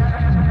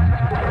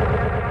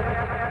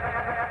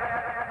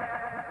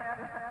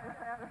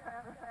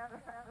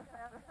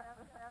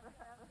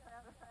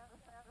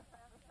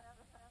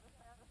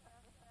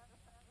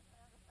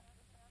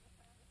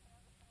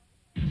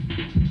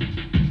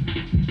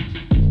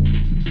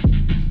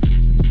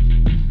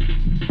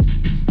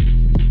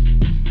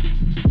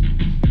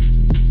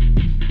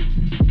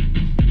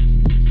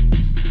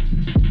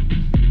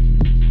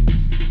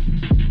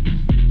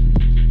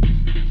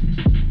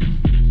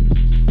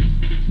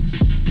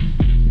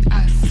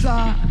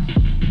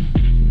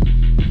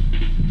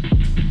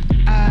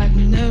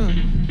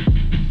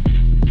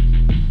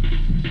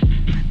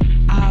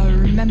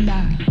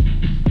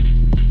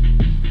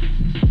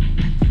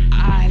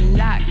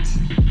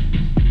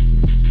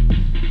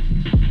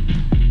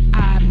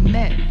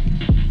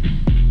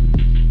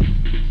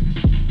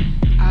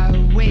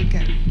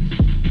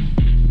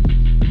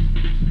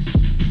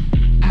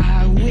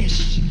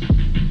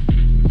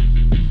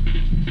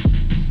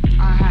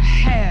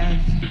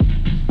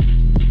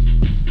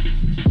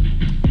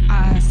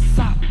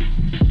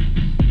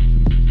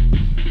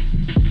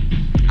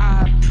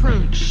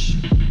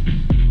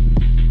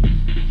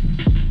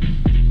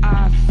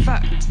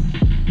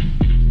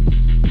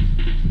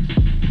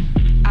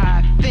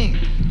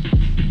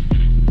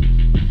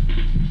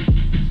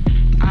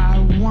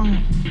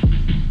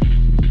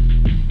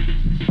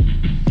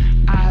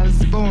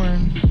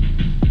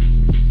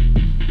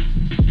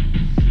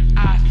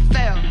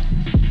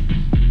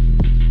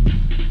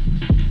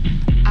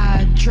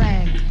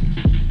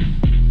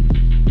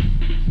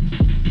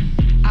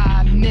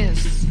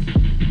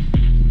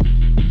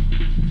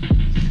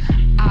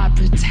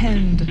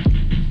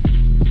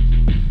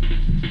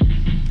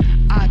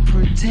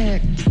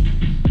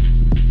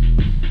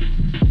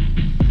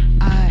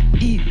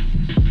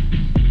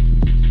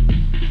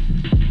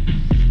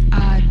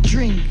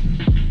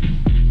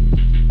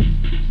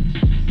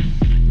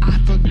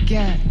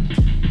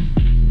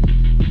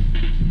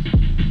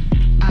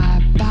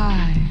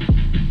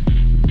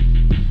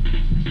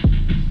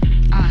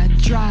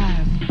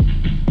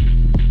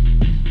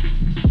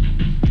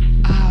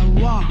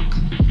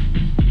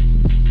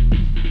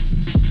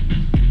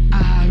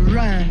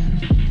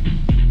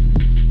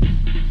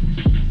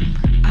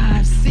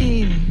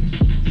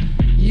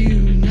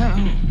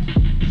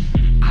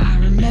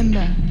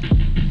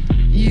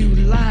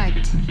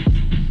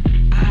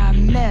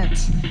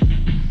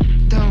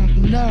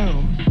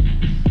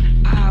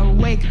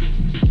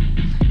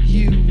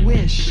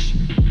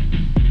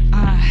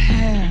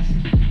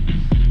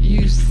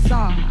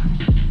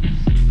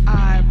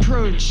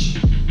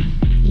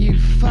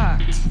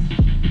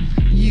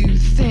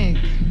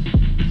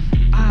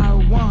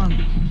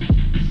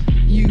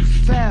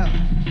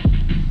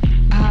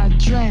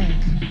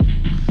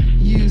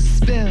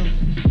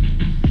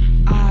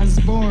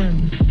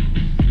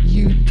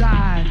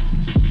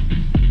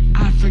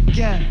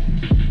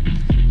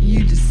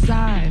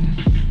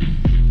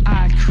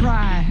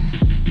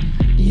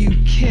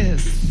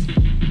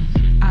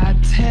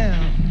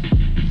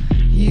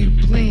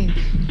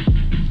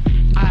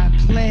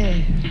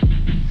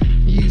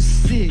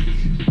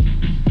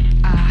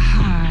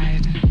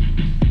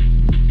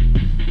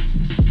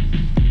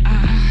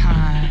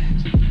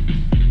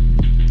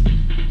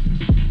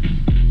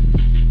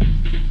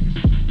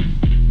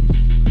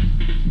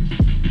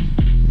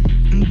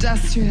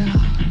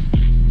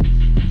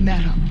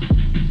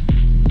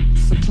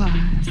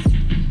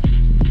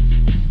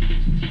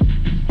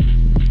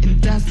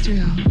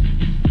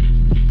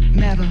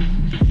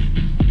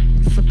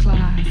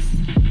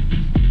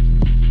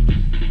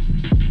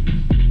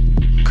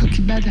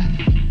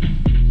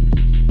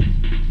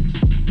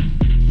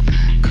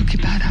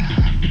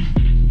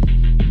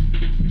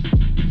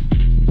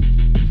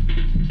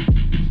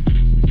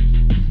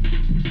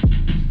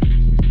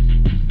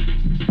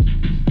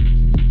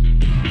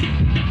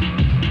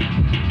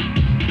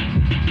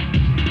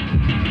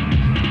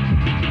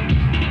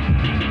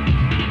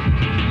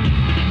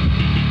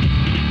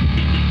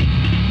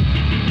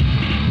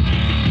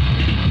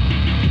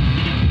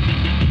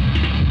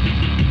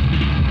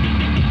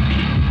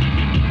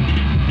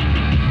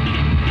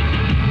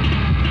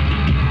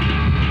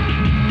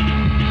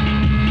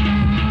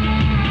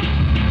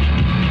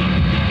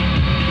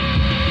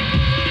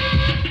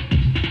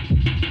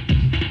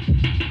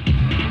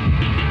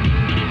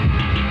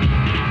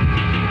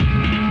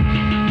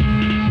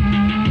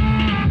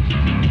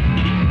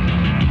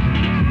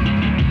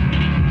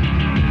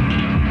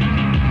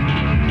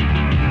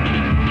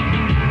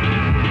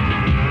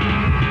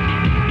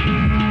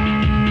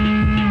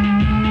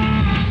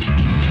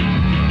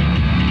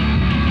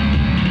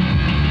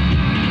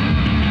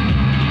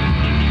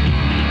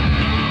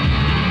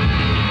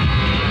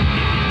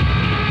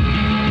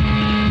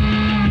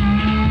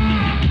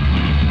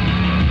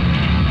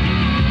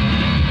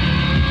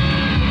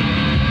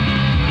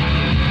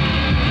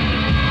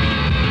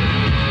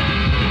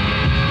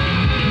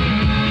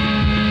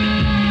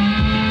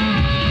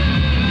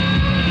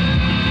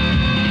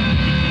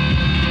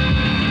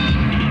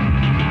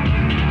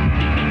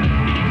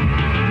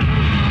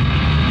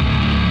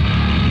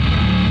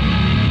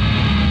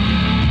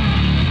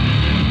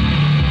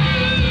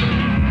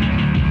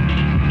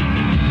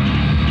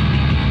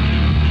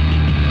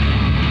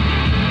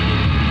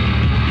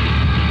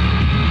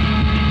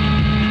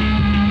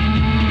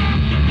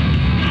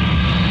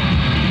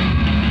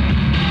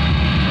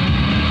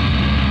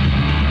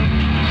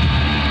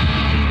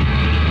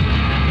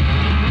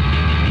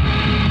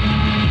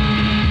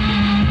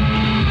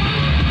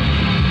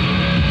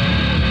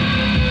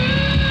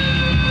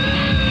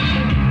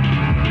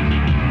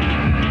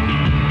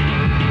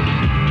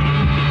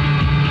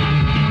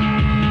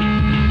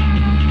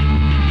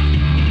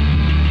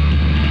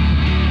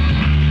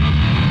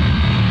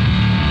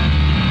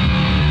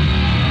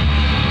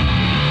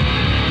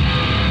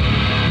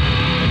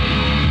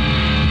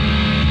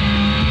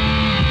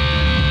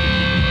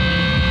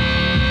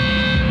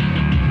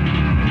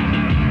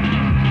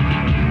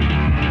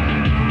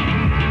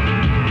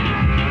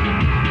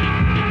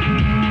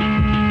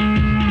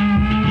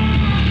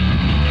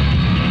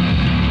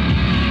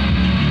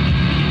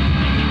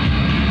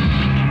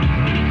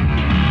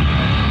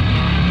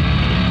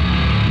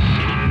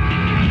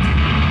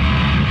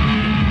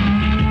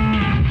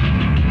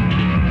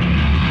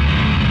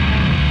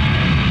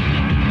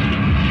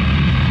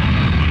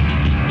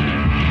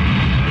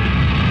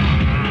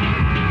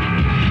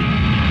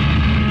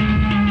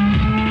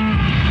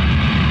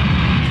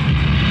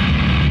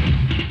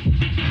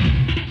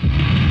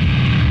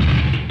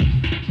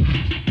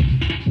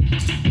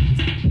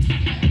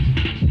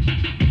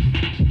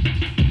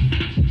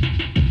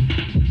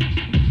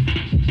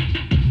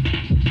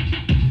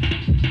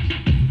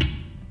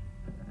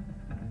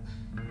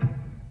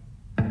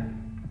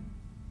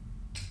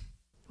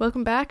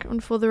 Welcome back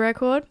on For the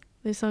Record.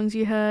 The songs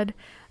you heard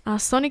are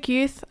Sonic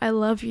Youth, I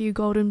Love You,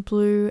 Golden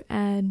Blue,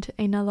 and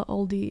another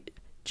oldie,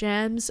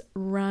 Jams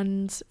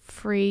Runs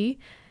Free,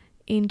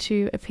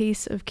 into a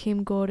piece of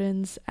Kim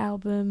Gordon's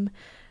album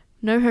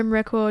No Home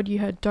Record. You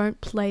heard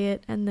Don't Play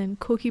It, and then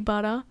Cookie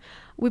Butter.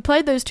 We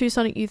played those two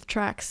Sonic Youth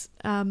tracks.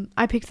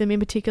 I picked them in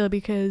particular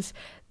because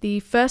the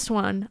first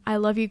one, I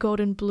Love You,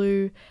 Golden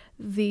Blue,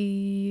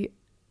 the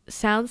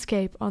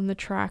soundscape on the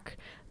track,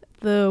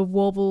 the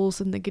warbles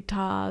and the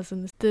guitars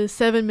and the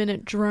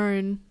 7-minute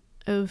drone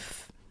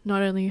of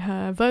not only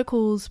her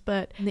vocals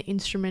but the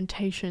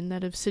instrumentation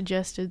that have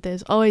suggested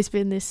there's always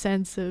been this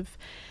sense of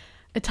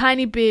a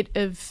tiny bit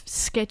of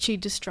sketchy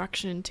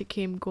destruction to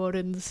Kim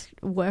Gordon's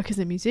work as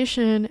a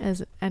musician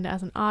and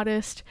as an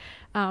artist,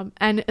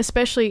 and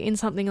especially in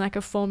something like a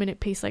 4-minute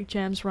piece like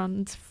Jams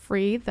Runs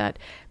Free that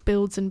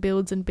builds and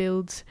builds and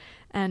builds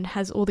and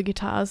has all the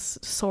guitars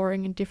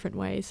soaring in different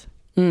ways.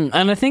 And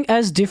I think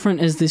as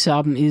different as this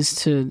album is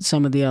to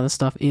some of the other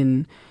stuff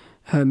in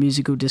her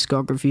musical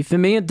discography, for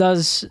me it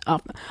does,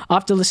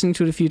 after listening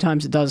to it a few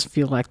times, it does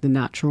feel like the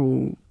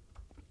natural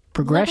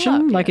progression.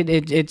 Level up, like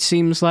yeah. it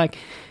seems like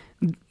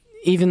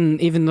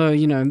even though,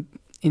 you know,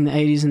 in the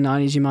 80s and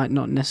 90s you might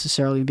not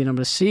necessarily have been able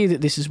to see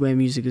that this is where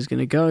music is going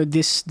to go,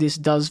 this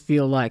does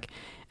feel like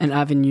an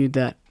avenue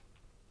that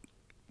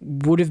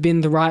would have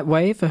been the right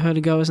way for her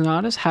to go as an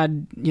artist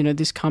had, you know,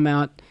 this come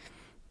out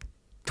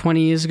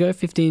 20 years ago,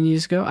 15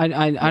 years ago. I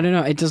don't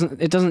know. It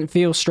doesn't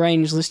feel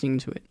strange listening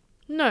to it.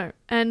 No,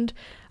 and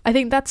I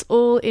think that's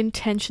all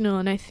intentional,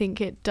 and I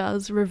think it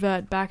does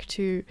revert back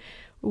to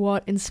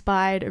what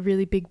inspired a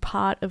really big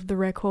part of the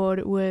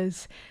record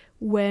was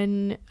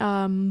when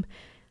Kim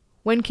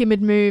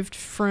had moved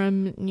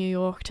from New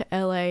York to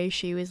LA,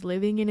 she was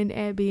living in an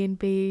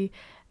Airbnb,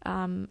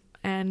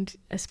 and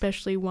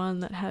especially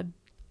one that had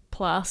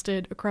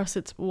plastered across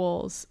its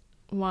walls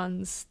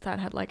ones that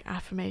had like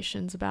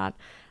affirmations about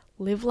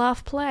live,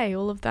 laugh, play,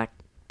 all of that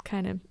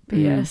kind of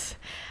BS.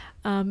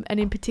 And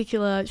in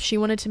particular, she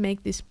wanted to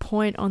make this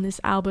point on this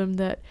album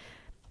that,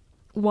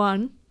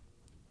 one,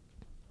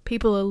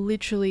 people are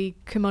literally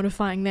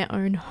commodifying their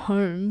own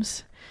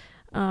homes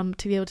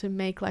to be able to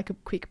make like a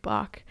quick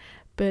buck.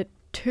 But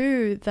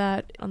two,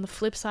 that on the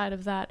flip side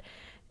of that,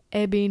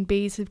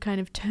 Airbnbs have kind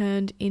of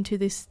turned into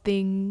this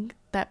thing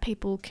that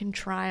people can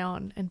try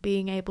on, and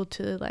being able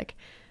to like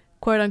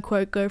quote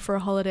unquote go for a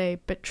holiday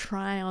but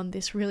try on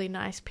this really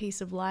nice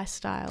piece of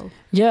lifestyle.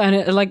 Yeah,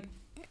 and like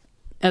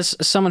as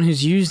someone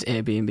who's used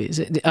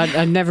Airbnbs,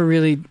 I never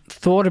really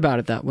thought about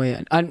it that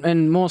way.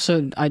 And more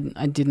so, I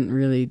didn't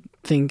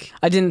think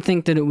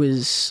that it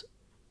was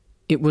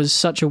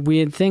such a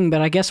weird thing.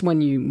 But I guess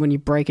when you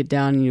break it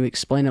down and you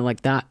explain it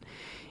like that,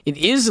 it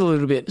is a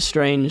little bit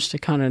strange to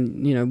kind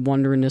of, you know,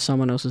 wander into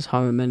someone else's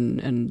home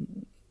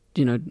and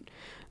you know,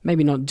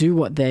 maybe not do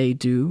what they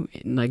do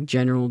in like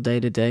general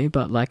day to day,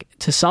 but like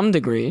to some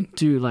degree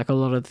do like a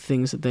lot of the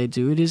things that they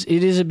do. It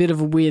is a bit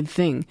of a weird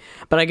thing,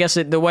 but I guess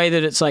the way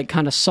that it's like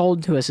kind of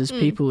sold to us as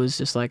people is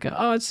just like,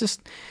 oh, it's just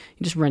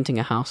you're just renting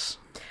a house.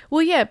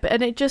 Well, yeah,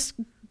 and it just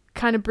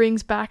kind of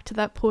brings back to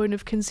that point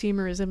of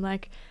consumerism.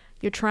 Like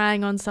you're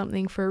trying on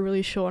something for a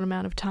really short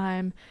amount of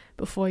time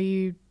before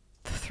you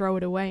throw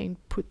it away and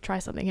try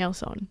something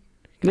else on.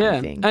 Yeah,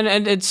 of thing. And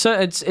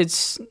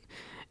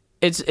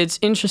it's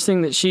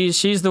interesting that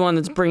she's the one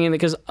that's bringing it,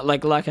 because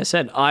like I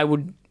said, I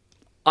wouldn't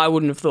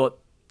have thought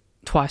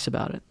twice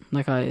about it.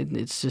 Like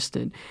it's just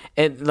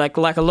it like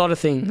a lot of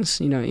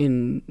things, you know,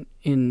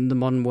 in the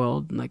modern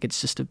world, like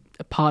it's just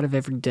a part of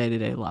every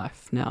day-to-day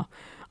life now.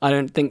 I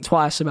don't think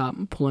twice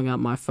about pulling out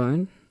my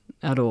phone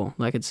at all.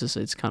 Like it's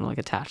kind of like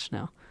attached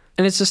now.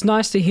 And it's just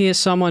nice to hear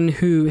someone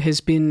who has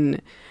been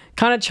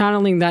kind of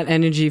channeling that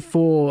energy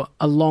for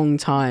a long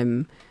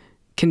time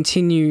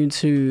continue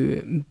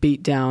to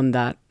beat down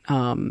that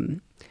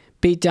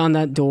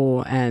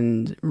door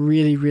and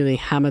really, really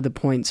hammer the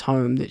points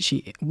home that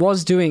she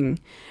was doing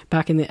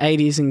back in the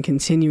 80s and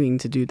continuing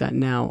to do that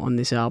now on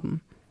this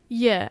album.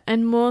 Yeah,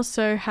 and more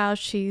so how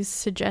she's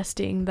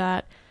suggesting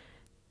that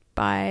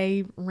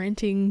by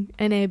renting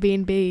an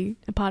Airbnb,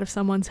 a part of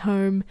someone's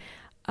home,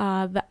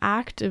 the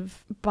act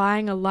of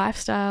buying a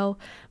lifestyle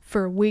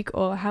for a week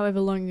or however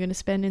long you're going to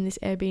spend in this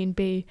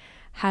Airbnb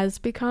has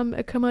become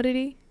a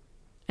commodity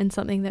and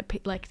something that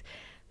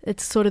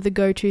it's sort of the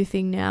go-to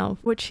thing now.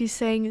 What she's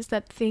saying is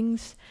that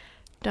things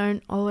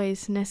don't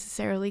always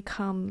necessarily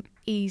come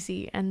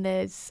easy, and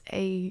there's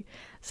a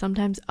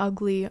sometimes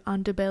ugly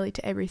underbelly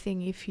to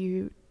everything if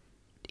you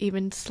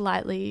even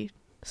slightly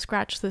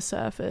scratch the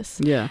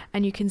surface. Yeah.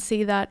 And you can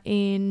see that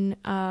in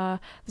the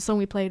song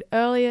we played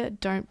earlier,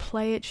 Don't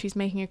Play It. She's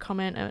making a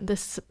comment on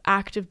this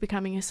act of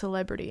becoming a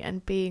celebrity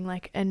and being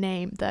like a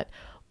name, that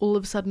all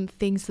of a sudden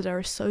things that are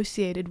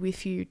associated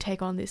with you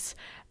take on this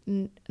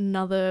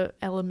another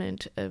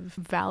element of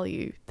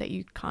value that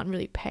you can't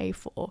really pay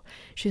for.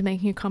 She's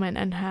making a comment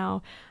on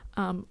how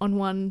on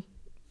one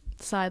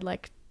side,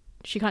 like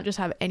she can't just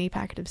have any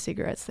packet of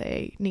cigarettes.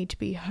 They need to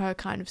be her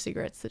kind of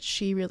cigarettes that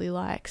she really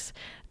likes,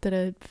 that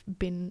have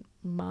been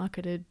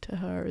marketed to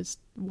her as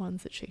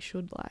ones that she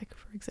should like,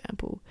 for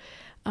example.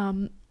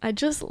 I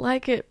just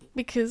like it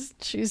because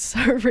she's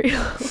so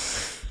real.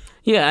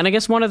 Yeah, and I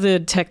guess one of the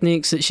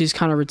techniques that she's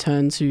kind of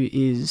returned to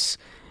is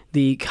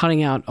the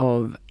cutting out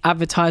of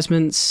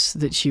advertisements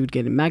that she would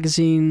get in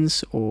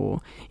magazines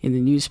or in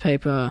the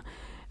newspaper,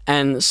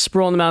 and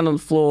sprawl them out on the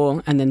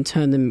floor and then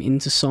turn them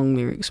into song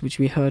lyrics, which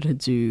we heard her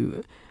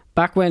do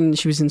back when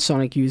she was in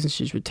Sonic Youth, and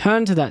she's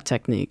returned to that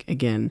technique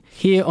again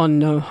here on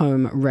No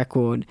Home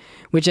Record,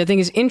 which I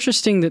think is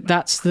interesting that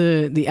that's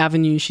the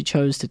avenue she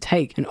chose to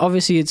take. And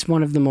obviously it's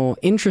one of the more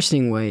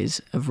interesting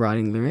ways of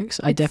writing lyrics.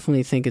 I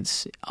definitely think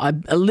it's a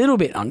little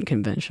bit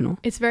unconventional.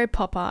 It's very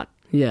pop art.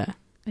 Yeah.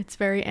 It's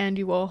very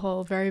Andy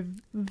Warhol, very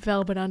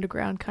Velvet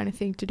Underground kind of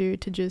thing to do,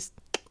 to just...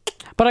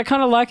 But I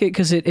kind of like it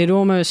because it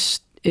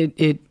almost...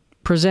 It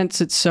presents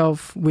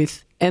itself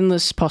with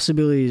endless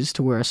possibilities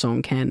to where a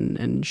song can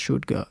and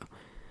should go.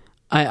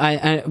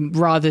 I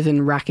rather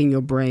than racking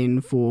your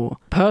brain for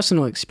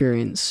personal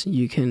experience,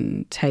 you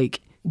can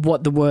take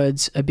what the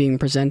words are being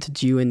presented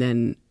to you and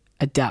then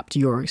adapt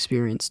your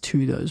experience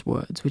to those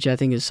words, which I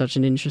think is such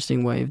an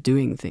interesting way of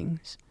doing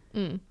things.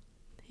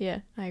 Yeah,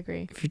 I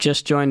agree. If you've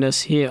just joined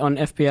us here on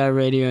FBI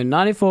Radio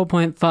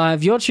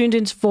 94.5, you're tuned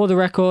in For the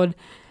Record,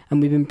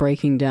 and we've been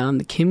breaking down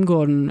the Kim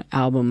Gordon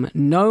album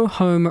No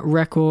Home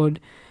Record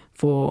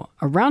for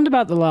around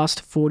about the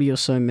last 40 or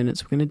so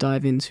minutes. We're going to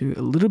dive into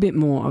a little bit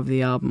more of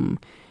the album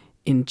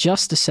in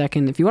just a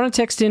second. If you want to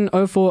text in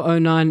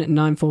 0409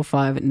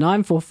 945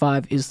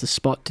 945 is the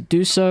spot to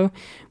do so.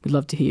 We'd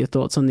love to hear your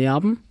thoughts on the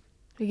album.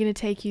 We're going to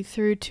take you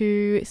through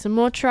to some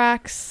more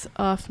tracks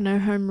off No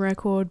Home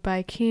Record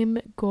by Kim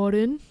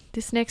Gordon.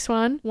 This next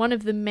one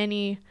of the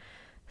many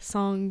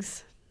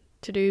songs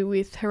to do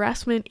with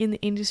harassment in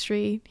the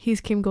industry.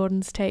 Here's Kim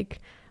Gordon's take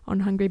on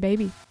Hungry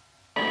Baby.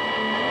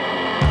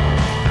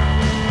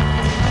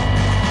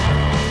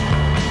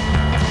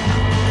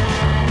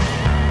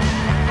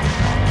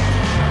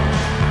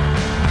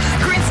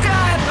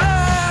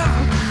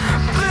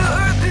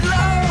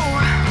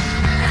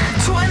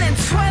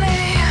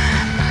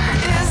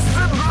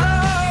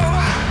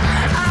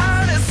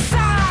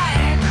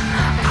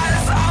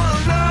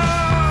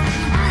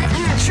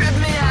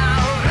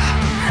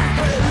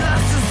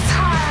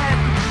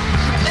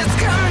 It's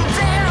coming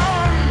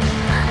down.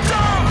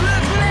 Don't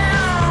look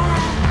now.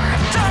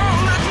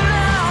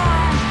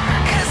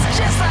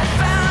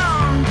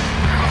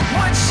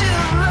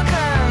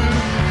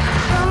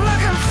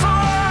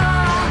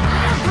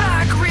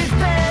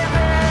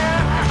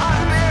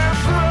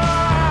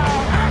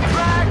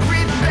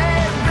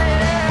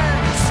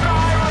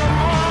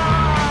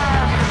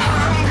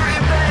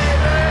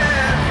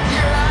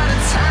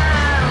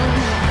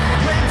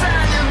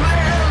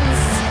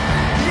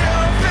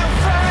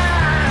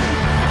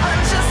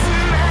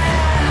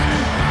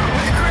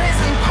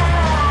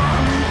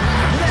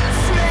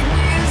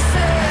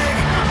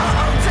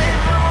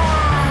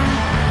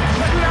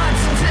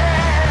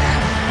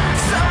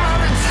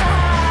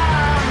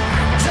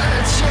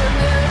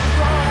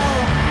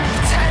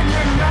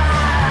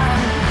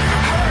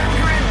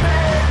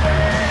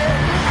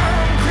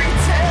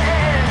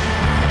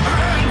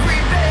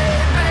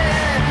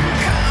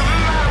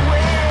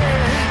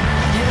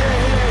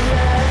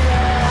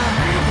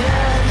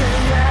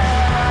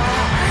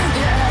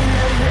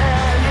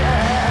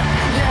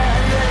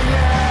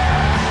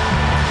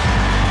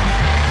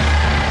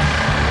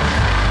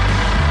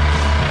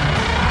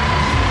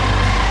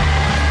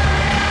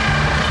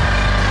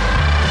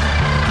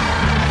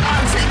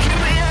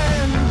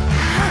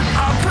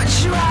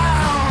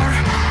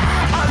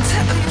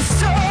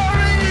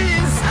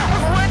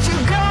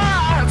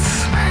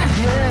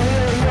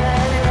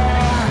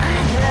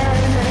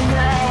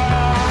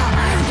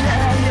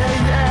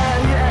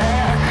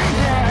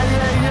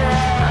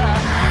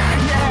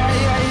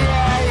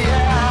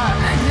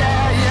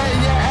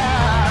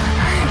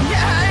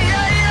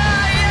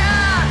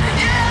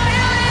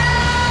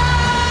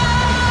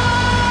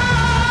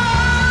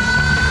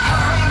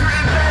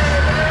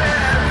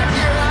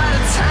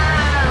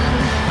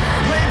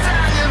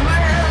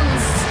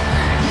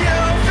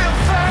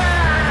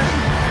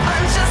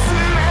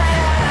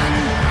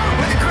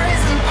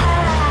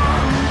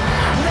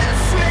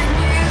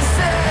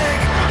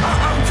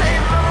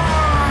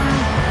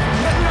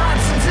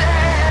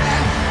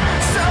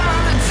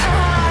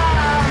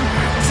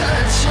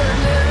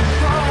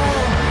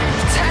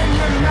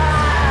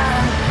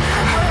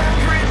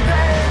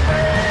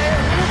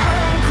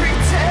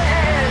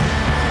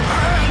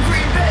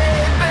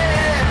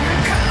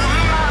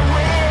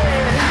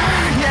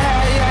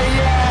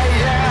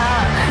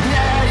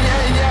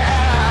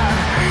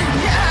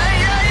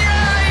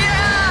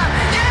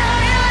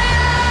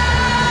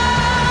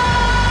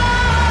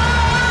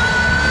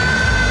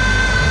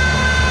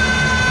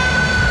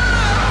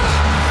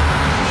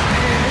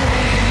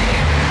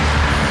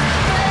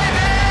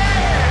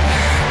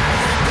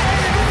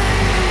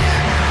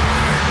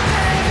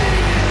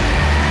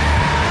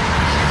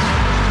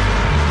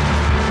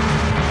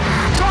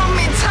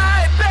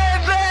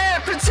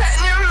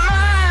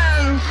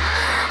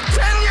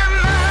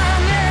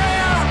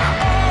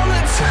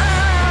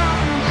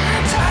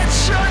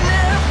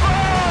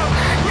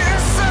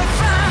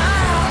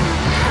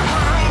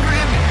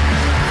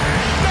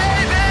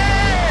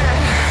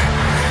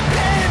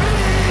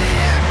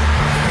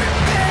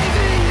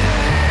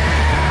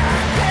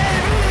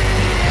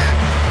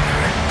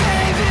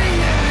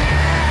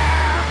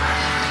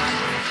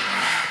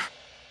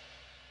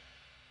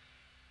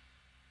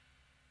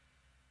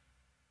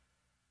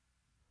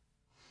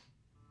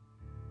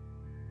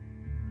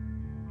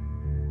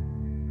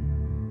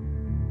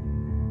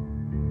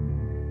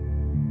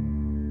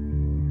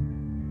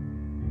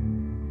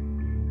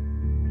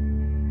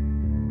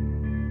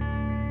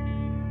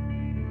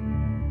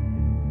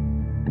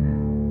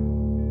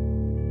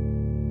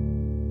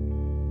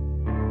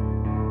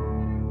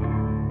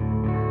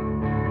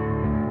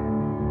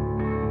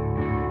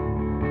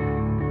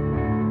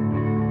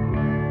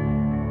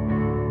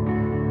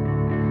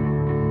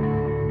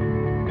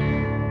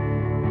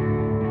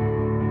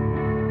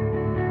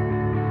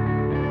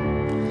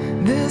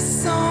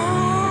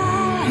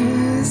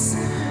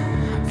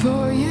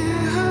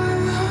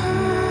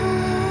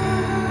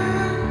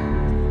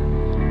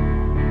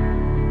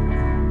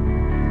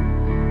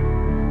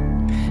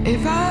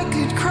 If I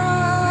could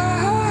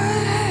cry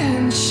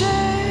and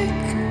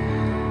shake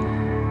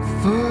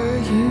for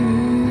you.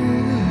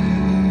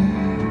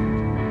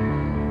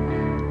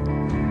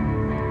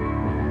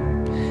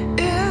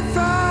 If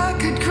I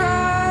could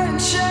cry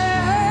and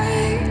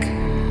shake.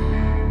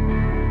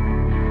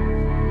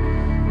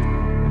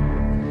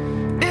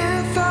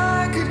 If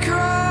I could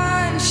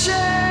cry and shake.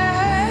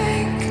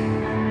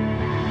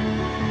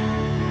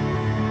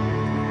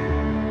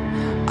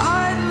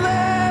 I'd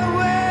lay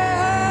awake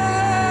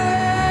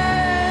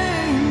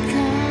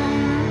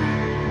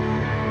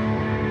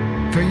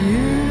for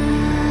you.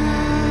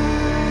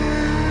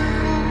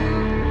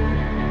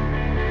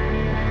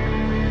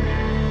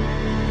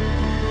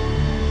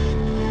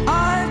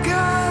 I've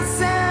got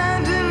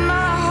sand in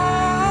my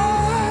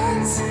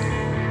heart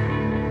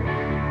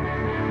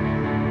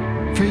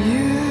for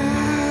you.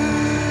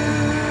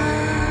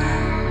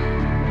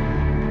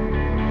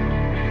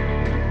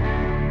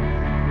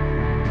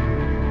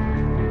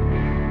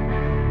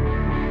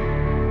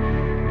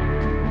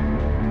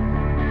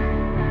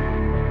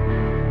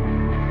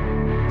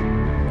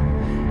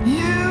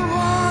 You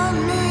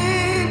want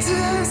me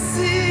to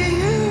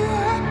see you?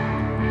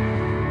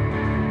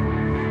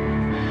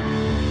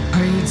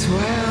 Are you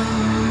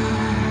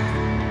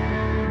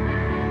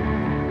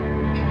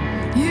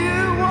 12?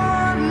 You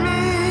want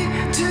me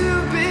to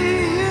be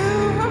you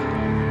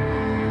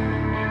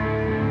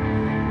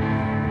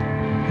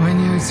when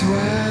you're 12.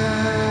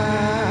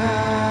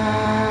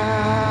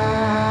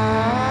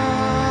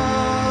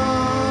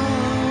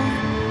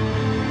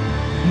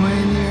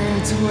 When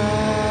you're 12.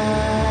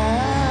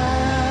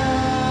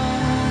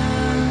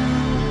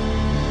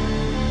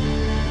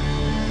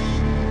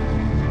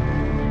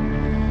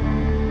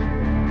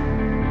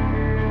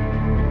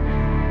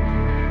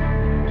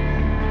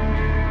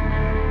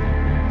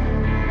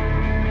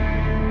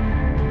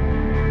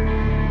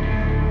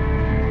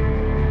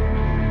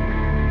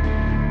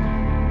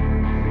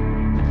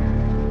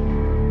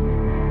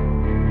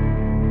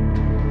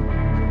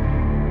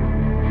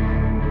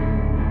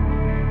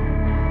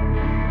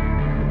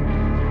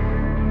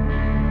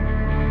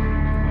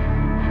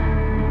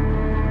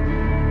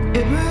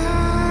 It moves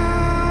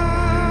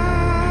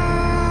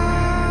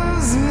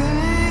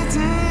beneath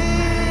me.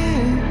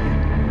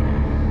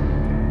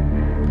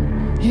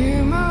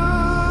 You move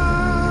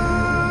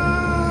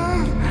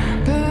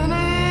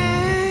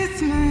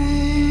beneath me.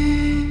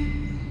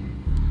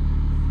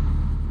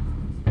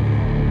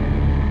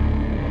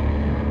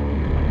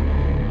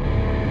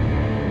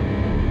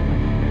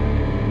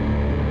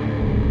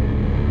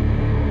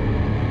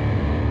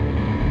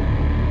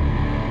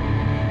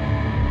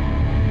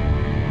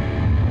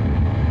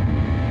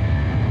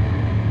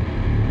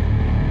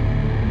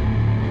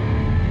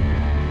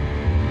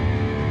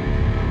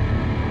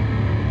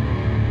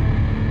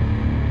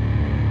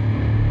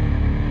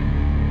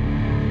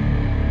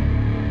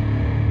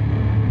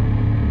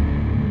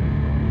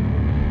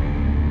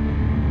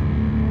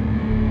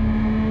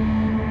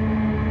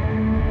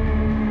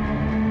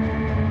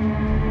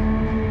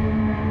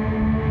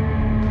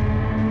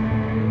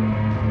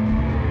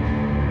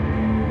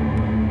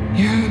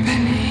 You're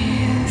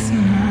beneath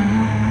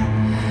my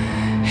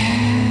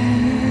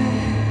head.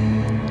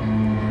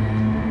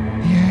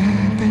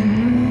 You're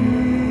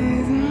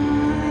beneath my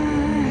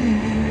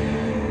head.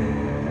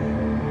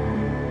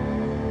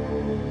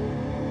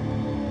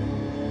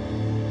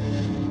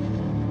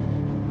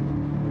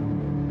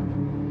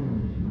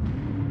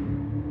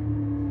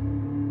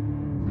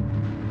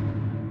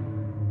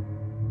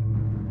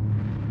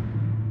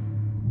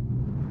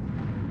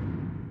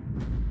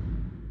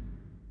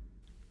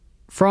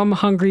 From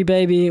Hungry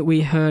Baby,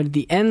 we heard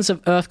The Ends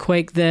of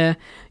Earthquake there.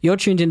 You're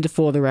tuned into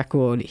For the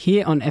Record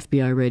here on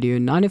FBI Radio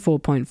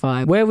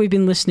 94.5, where we've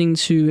been listening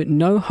to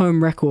No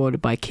Home Record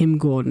by Kim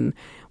Gordon,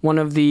 one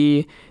of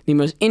the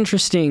most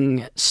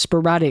interesting,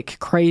 sporadic,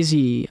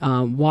 crazy,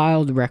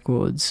 wild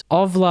records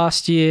of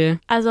last year.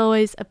 As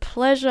always, a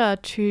pleasure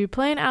to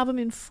play an album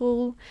in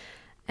full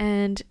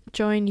and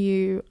join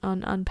you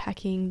on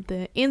unpacking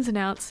the ins and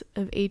outs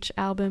of each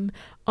album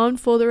on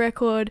For the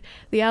Record,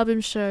 the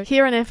album show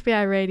here on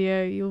FBI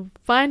Radio. You'll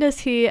find us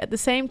here at the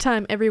same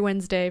time every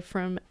Wednesday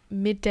from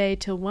midday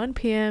till 1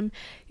 p.m.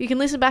 You can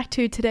listen back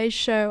to today's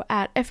show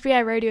at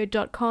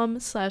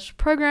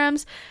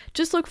fbiradio.com/programs.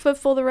 Just look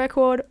for the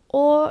Record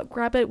or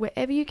grab it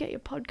wherever you get your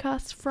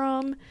podcasts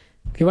from.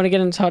 If you want to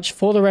get in touch,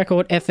 For the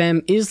Record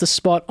FM is the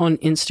spot on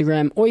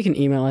Instagram, or you can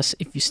email us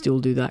if you still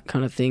do that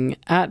kind of thing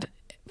at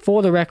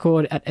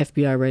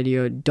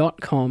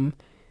fortherecord@fbiradio.com.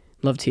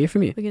 Love to hear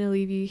from you. We're going to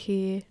leave you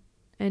here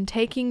and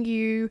taking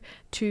you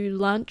to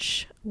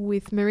lunch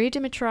with Marie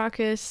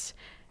Dimitrakis.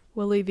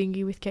 We're leaving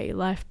you with Get Your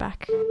Life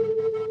Back.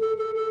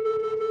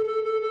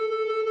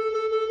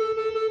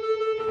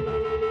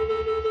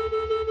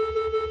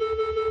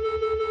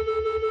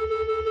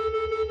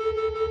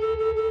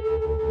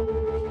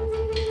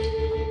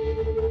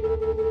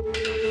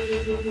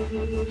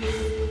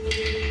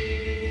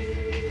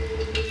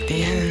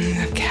 The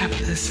end of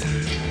capitalism.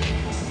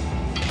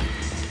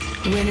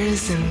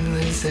 Winners and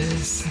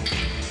losers.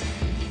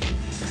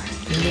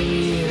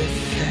 Louis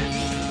V,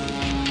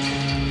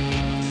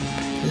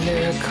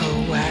 lyrical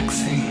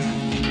waxing,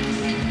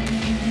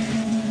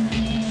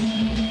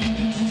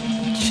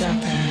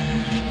 jumping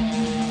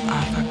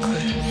off a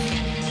cliff,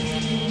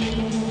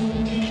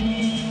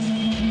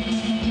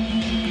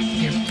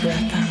 your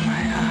breath on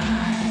my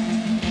eye,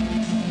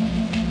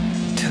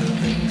 to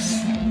lose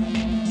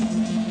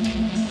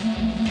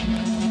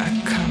a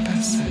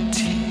compass of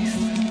teeth,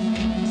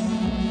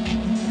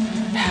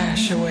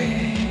 hash away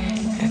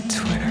at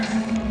Twitter.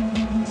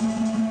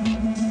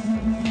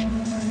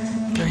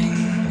 Bring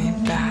me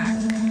back.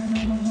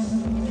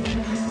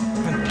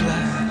 My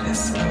blood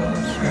is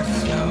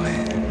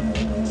overflowing.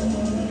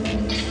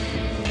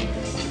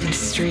 The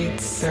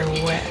streets are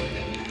wet.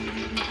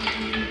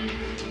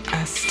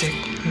 I stick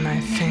my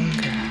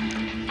finger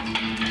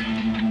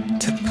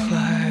to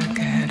plug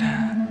it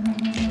up.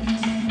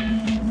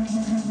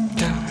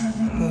 Don't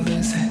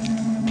lose it.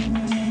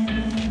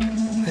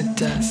 The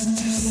dust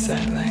is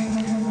settling.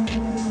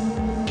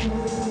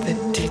 The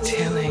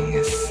detailing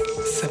is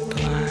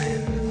sublime.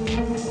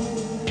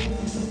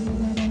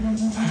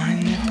 My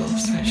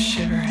nipples are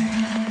shivering,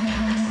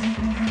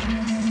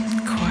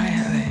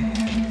 quietly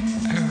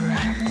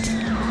erect.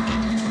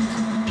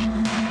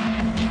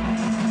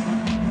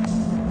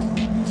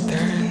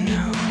 There are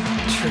no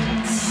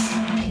truths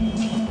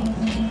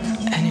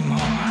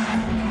anymore.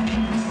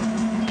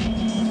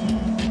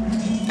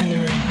 And the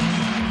rain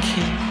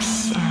keeps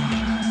on.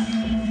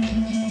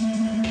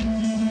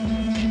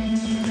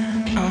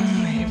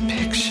 Only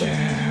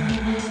picture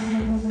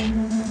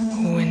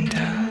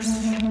windows.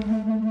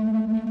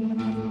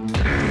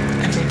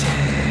 Every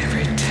day,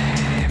 every day,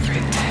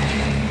 every day.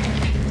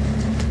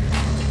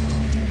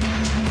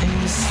 And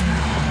you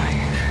smell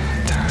like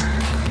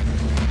dark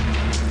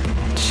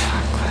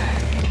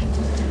chocolate,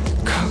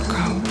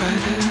 cocoa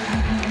butter.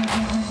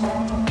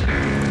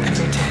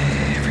 Every day,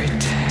 every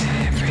day,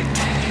 every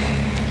day.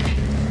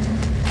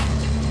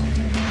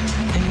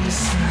 And you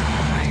smell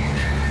like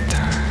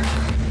dark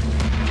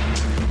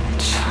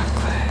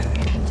chocolate,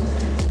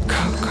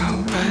 cocoa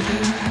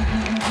butter.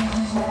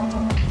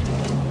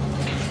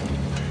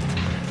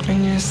 And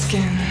your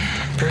skin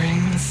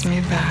brings me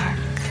back.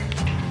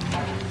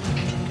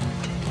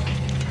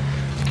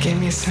 Give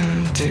me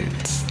some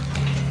dudes.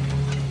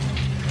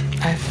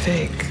 I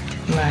fake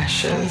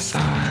lashes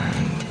on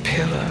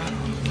pillow.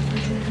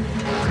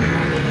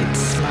 Moneyed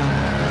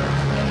smile.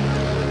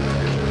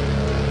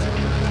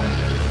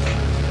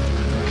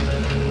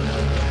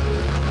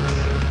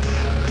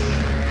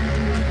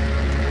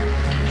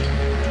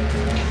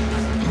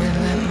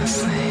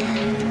 Relentlessly,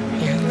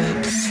 your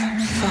lips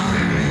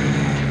follow me.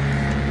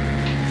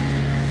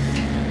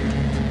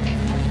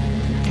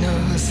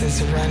 Nose is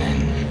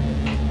running.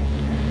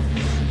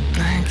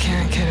 I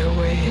can't get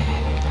away.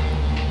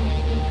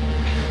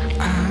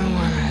 I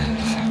want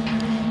it.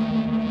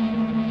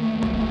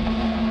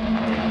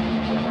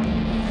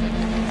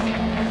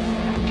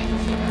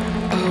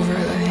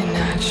 Overly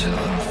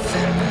natural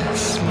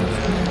feminist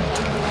movement.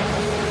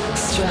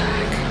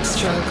 Strike,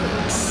 struggle,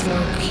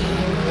 smoky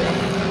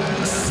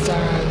rain.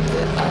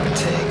 Starlit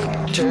Arctic,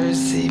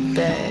 Jersey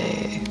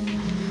Bay.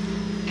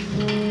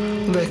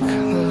 Lick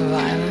the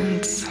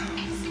violence.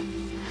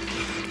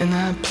 In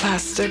a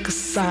plastic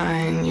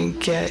sign, you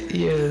get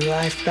your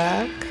life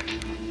back.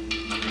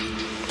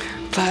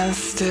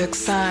 Plastic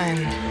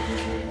sign.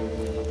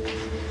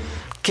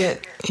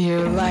 Get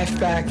your life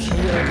back,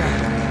 yoga.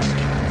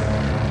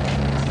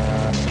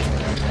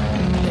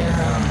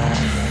 Mirror,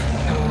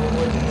 no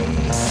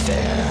wooden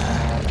stare.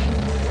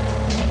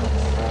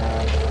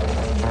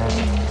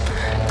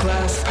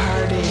 Glass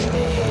party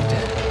made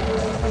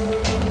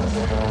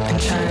in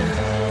China.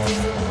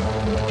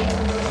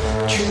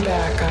 True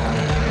back on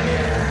the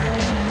mirror.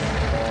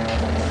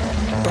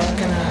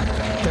 Broken up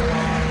the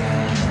wrong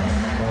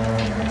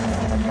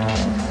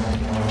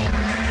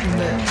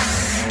lips.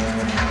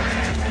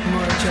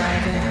 More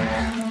driving.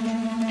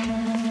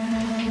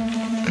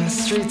 And the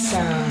street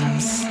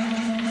sounds.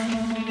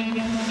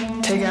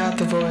 Take out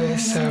the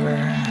voice over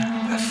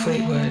the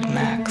Fleetwood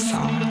Mac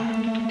song.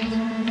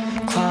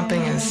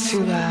 Clomping is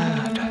too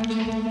loud.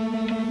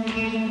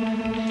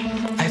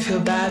 I feel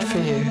bad for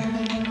you.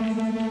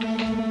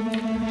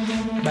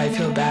 But I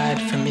feel bad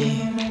for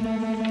me.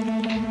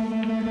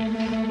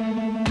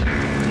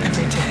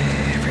 Every day,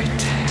 every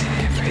day,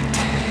 every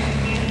day.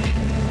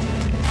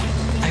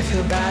 I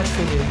feel bad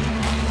for you.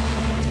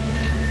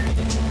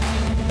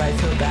 But I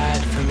feel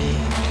bad for me.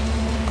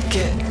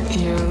 Get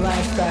your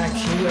life back,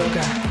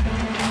 yoga.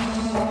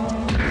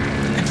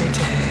 Every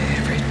day,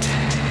 every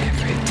day,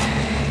 every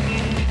day.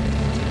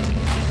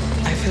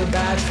 I feel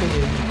bad for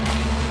you.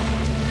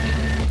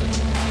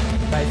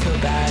 But I feel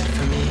bad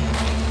for me.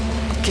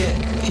 Get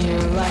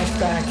your life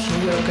back,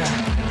 yoga.